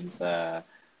sabihin dun sa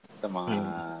mga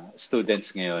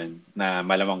students ngayon na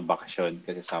malamang bakasyon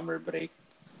kasi summer break,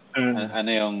 ano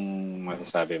yung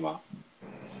masasabi mo?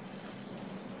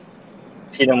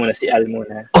 Sino muna? Si Al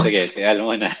muna. Sige, si Al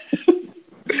muna.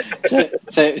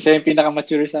 siya yung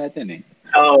pinaka-mature sa atin eh.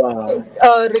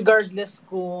 Regardless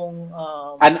kung...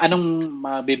 anong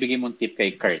mabibigay mong tip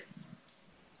kay Kurt?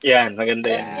 Yan, maganda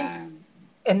yan.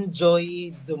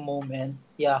 Enjoy the moment.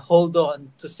 Yeah, hold on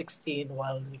to 16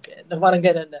 while you can. Parang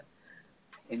ganun na.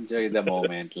 Enjoy the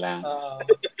moment lang.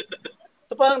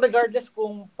 So parang regardless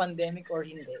kung pandemic or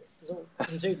hindi. So,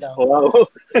 enjoy lang. Wow.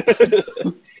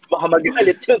 Baka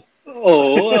magalit yun.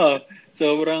 Oo,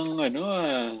 sobrang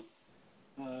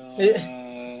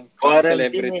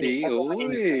celebrity.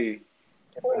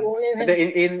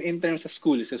 In terms of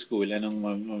school, anong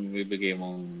mabibigay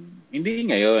mong, hindi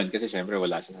ngayon kasi syempre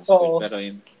wala siya sa school, pero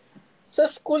Sa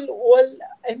school,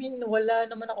 wala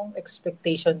naman akong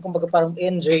expectation. Kumbaga parang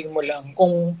enjoy mo lang.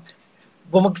 Kung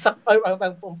bumagsak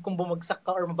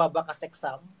ka or mababa ka sa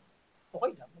exam,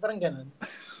 okay lang. Parang ganun.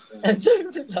 Enjoy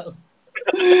mo lang.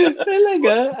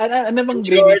 Talaga? Ano bang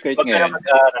grade Kurt ngayon?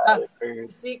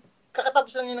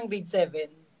 Kakatapos lang yun ng grade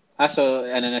 7. So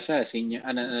ano na siya? Senior?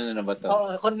 Ano na ba to?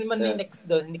 Oo, kung ano man yung next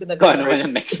doon. Hindi ko na Kung ano man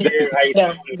yung next doon.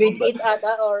 Grade 8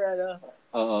 ata or ano.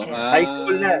 Oo. High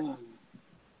school na.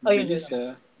 Bilis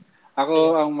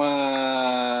Ako ang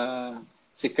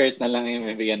si Kurt na lang yung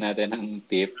bibigyan natin ng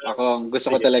tip. Ako ang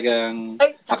gusto ko talagang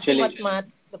actually si Matmat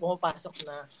na pumapasok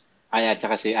na. At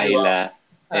saka si Ayla.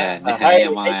 Ayan,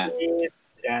 yung mga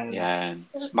yan.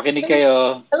 Makinig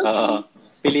kayo. Oo.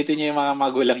 Pilitin niyo yung mga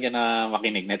magulang niyo na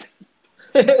makinig na.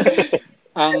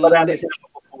 Marami silang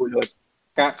mapupulot.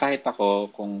 Kahit ako,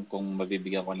 kung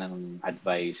mabibigyan ko ng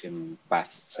advice yung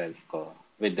past self ko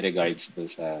with regards to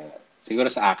siguro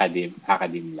sa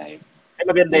academe life. Ay,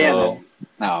 maganda yan.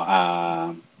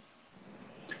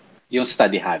 Yung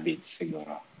study habits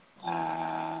siguro.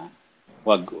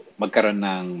 Wag magkaroon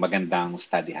ng magandang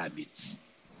study habits.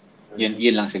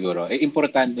 Yun lang siguro.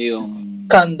 Importante yung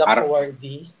conduct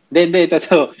worthy. Hindi,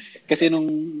 totoo. Kasi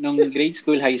nung grade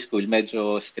school, high school,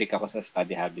 medyo strict ako sa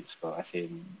study habits ko. As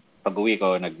in, pag-uwi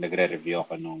ko, nagre-review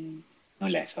ako nung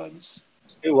lessons.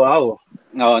 Wow.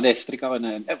 No, strict ako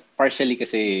na. Partially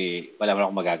kasi wala mo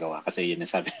akong magagawa. Kasi yun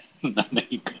nasabi ng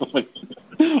nanay ko.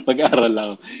 Mag-aaral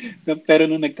lang.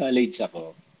 Pero nung nag-college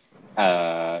ako,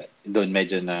 doon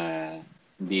medyo na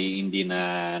hindi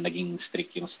na naging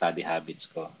strict yung study habits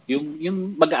ko.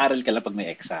 Yung mag-aaral ka lang pag may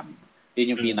exam.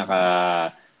 Yun yung pinaka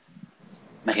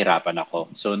nahirapan ako.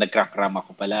 So, nag-cram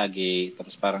ako palagi.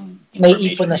 Tapos parang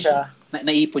naiipon na siya.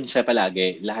 Naipon siya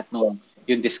palagi. Lahat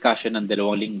yung discussion ng 2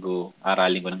 linggo,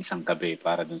 aralin ko ng 1 gabi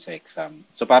para dun sa exam.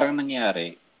 So, parang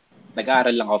nangyari,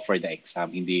 nag-aaral lang ako for the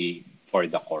exam, hindi for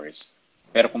the course.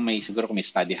 Pero siguro kung may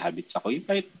study habits ako, yung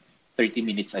kahit 30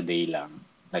 minutes a day lang,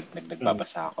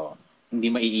 nagbabasa ako, hindi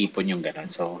maiipon yung ganun.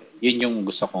 So, yun yung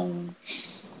gusto kong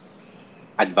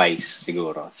advice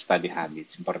siguro. Study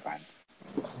habits, importante.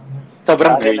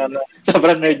 Sobrang nerd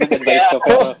ng advice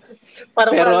ko.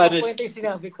 Pero ano yung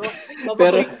sinabi ko.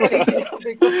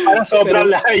 Parang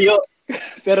sobrang layo.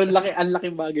 Pero ang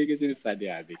laking bagay kasi ng study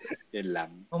habits. Yan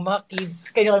lang. Mga kids,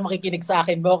 kayo makikinig sa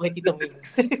akin ba o kay Tito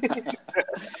Migs?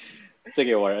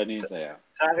 Sige, War, ano yun sa'yo?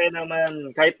 Sa akin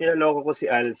naman, kahit nilaloko ko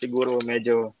si Al, siguro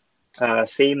medyo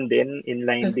same din,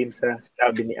 inline din sa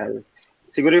sinabi ni Al.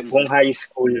 Siguro kung high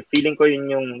school, feeling ko yun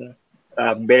yung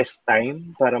best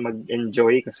time para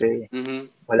mag-enjoy kasi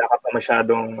wala ka pa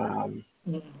masyadong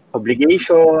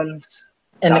obligations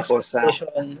and tapos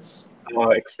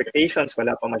expectations.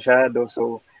 Wala pa masyado.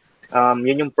 So,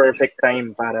 yun yung perfect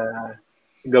time para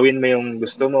gawin mo yung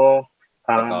gusto mo.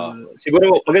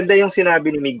 Siguro, maganda yung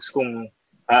sinabi ni Migs kung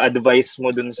advice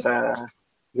mo dun sa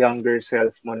younger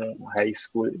self mo nung high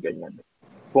school, ganyan.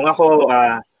 Kung ako,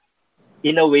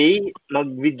 in a way,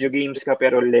 mag-video games ka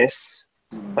pero less.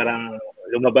 Parang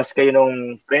lumabas kayo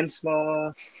ng friends mo,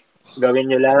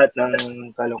 gawin nyo lahat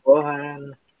ng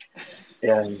kalokohan.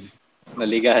 Yan.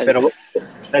 Naligal.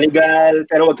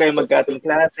 Pero wag kayong magkating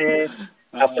klase.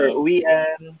 After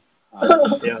uwian.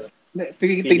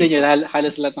 Tignan nyo,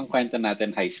 halos lahat ng kwento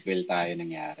natin, high school tayo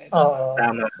nangyari.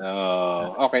 Tama. So,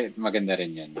 okay, maganda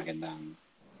rin yun. Magandang,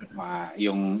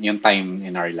 yung time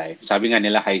in our life. Sabi nga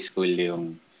nila, high school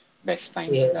yung best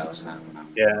times daw.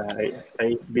 Yeah,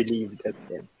 I believe that.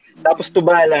 Yeah. Tapos to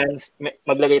balance,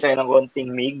 maglagay tayo ng konting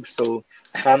Migs. So,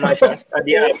 tama siya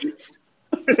study habits.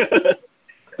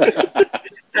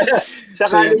 Sa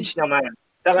college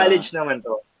naman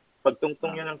to.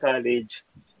 Pagtungtong nyo ng college,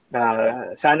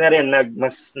 sana rin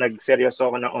mas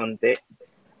nagseryoso ako ng onte.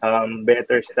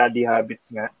 Better study habits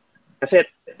nga. Kasi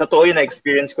totoo yun,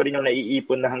 na-experience ko rin yung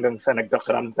naiipon na hanggang sa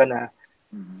nagka-cram ka na.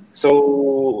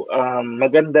 So,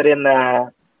 maganda rin na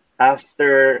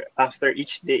after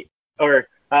each day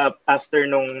or after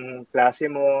nung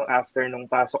klase mo, after nung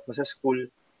pasok mo sa school,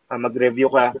 mag-review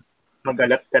ka,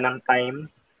 mag-allot ka ng time.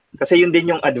 Kasi yun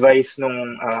din yung advice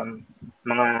nung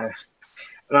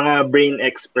mga brain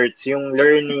experts. Yung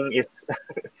learning is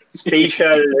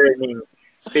spatial learning.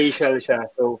 Spatial siya.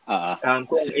 So,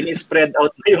 kung in-spread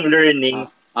out mo yung learning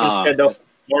instead of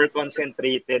more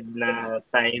concentrated na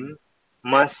time,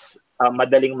 mas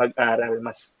madaling mag-aral,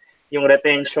 mas yung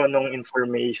retention ng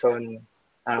information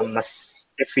mas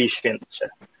efficient siya.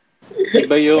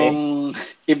 Iba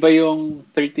yung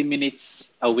 30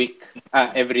 minutes a week,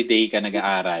 every day ka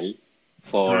nag-aaral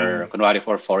kunwari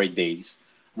for 4 days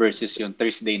versus yung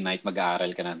Thursday night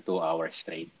mag-aaral ka ng 2 hours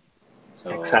straight. So,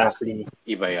 Exactly.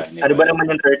 Iba yun. Ano ba naman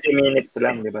yung 30 minutes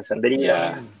lang, di ba? Sandali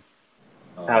lang.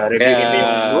 Reviewin mo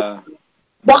yung book.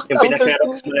 Bakit Yung ang 30 pinag-xerox mo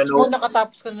na minutes mo notes.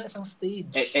 nakatapos ka na isang stage?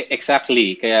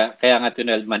 Exactly. Kaya nga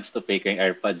 12 months to pay ko yung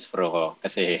AirPods Pro ko.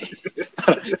 Kasi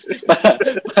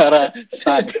para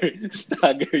staggered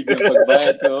yung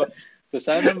pagbayad ko. So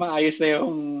sana maayos na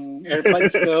yung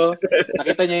AirPods ko.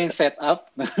 Nakita niya yung setup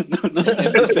ng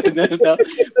episode na ito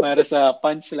para sa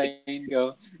punchline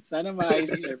ko. Sana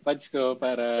maayos yung AirPods ko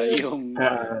para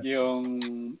yung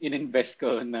ininvest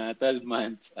ko na 12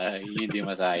 months ay hindi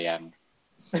masayang.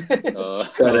 So,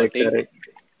 correct.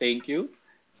 Thank you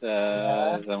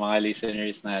sa mga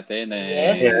listeners natin.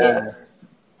 Yes.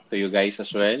 To you guys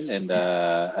as well. And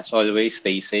as always,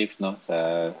 stay safe no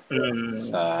sa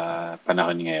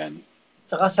panahon ngayon.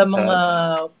 Saka sa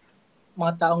mga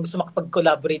taong gusto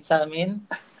makapag-collaborate sa amin,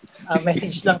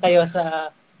 message lang kayo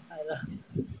sa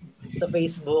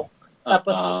Facebook.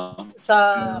 Tapos sa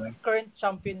current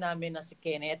champion namin na si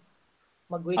Kenneth,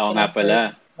 mag-wait ka nga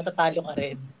pala. Matatalo ka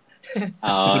rin.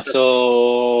 So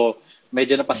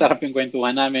medyo napasarap yung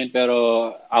kwentuhan namin pero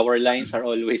our lines are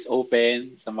always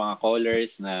open sa mga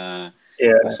callers na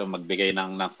gusto magbigay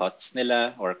ng thoughts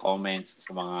nila or comments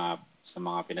sa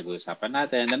mga pinag-uusapan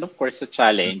natin, and of course the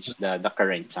challenge the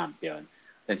current champion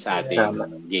then sa ating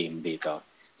game dito.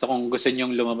 So kung gusto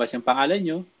niyo lumabas yung pangalan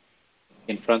nyo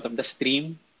in front of the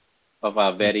stream of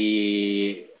a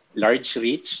very large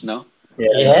reach, no?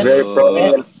 Yes. Very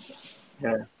prominent.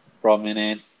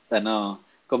 Prominent.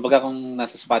 Kumbaga kung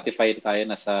nasa Spotify tayo,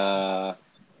 nasa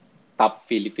top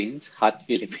Philippines, hot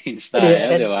Philippines tayo,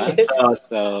 di ba?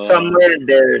 So, somewhere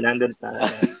there, nandun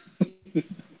tayo.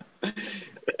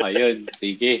 Ayun,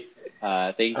 sige.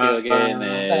 Thank you again.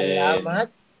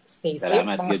 Salamat. Stay safe,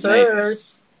 mga Night.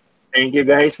 sirs. Thank you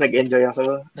guys, nag-enjoy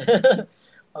ako. Thank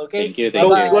Okay. you.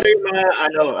 So, siguro yung mga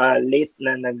late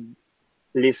na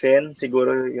nag-listen,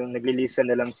 siguro yung nag-listen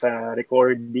na lang sa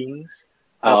recordings,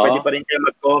 pwede pa rin kayo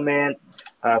mag-comment,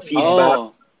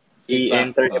 feedback,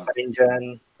 i-enter nyo pa rin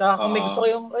dyan. Kung may gusto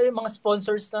kayong mga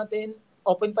sponsors natin,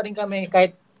 open pa rin kami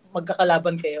kahit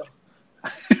magkakalaban kayo.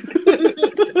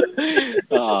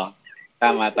 Oo.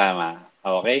 Tama.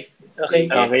 Okay? Okay.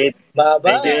 Bye-bye. Bye-bye.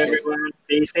 Thank you everyone.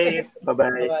 Stay safe.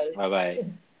 Bye-bye. Bye-bye.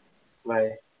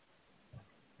 Bye.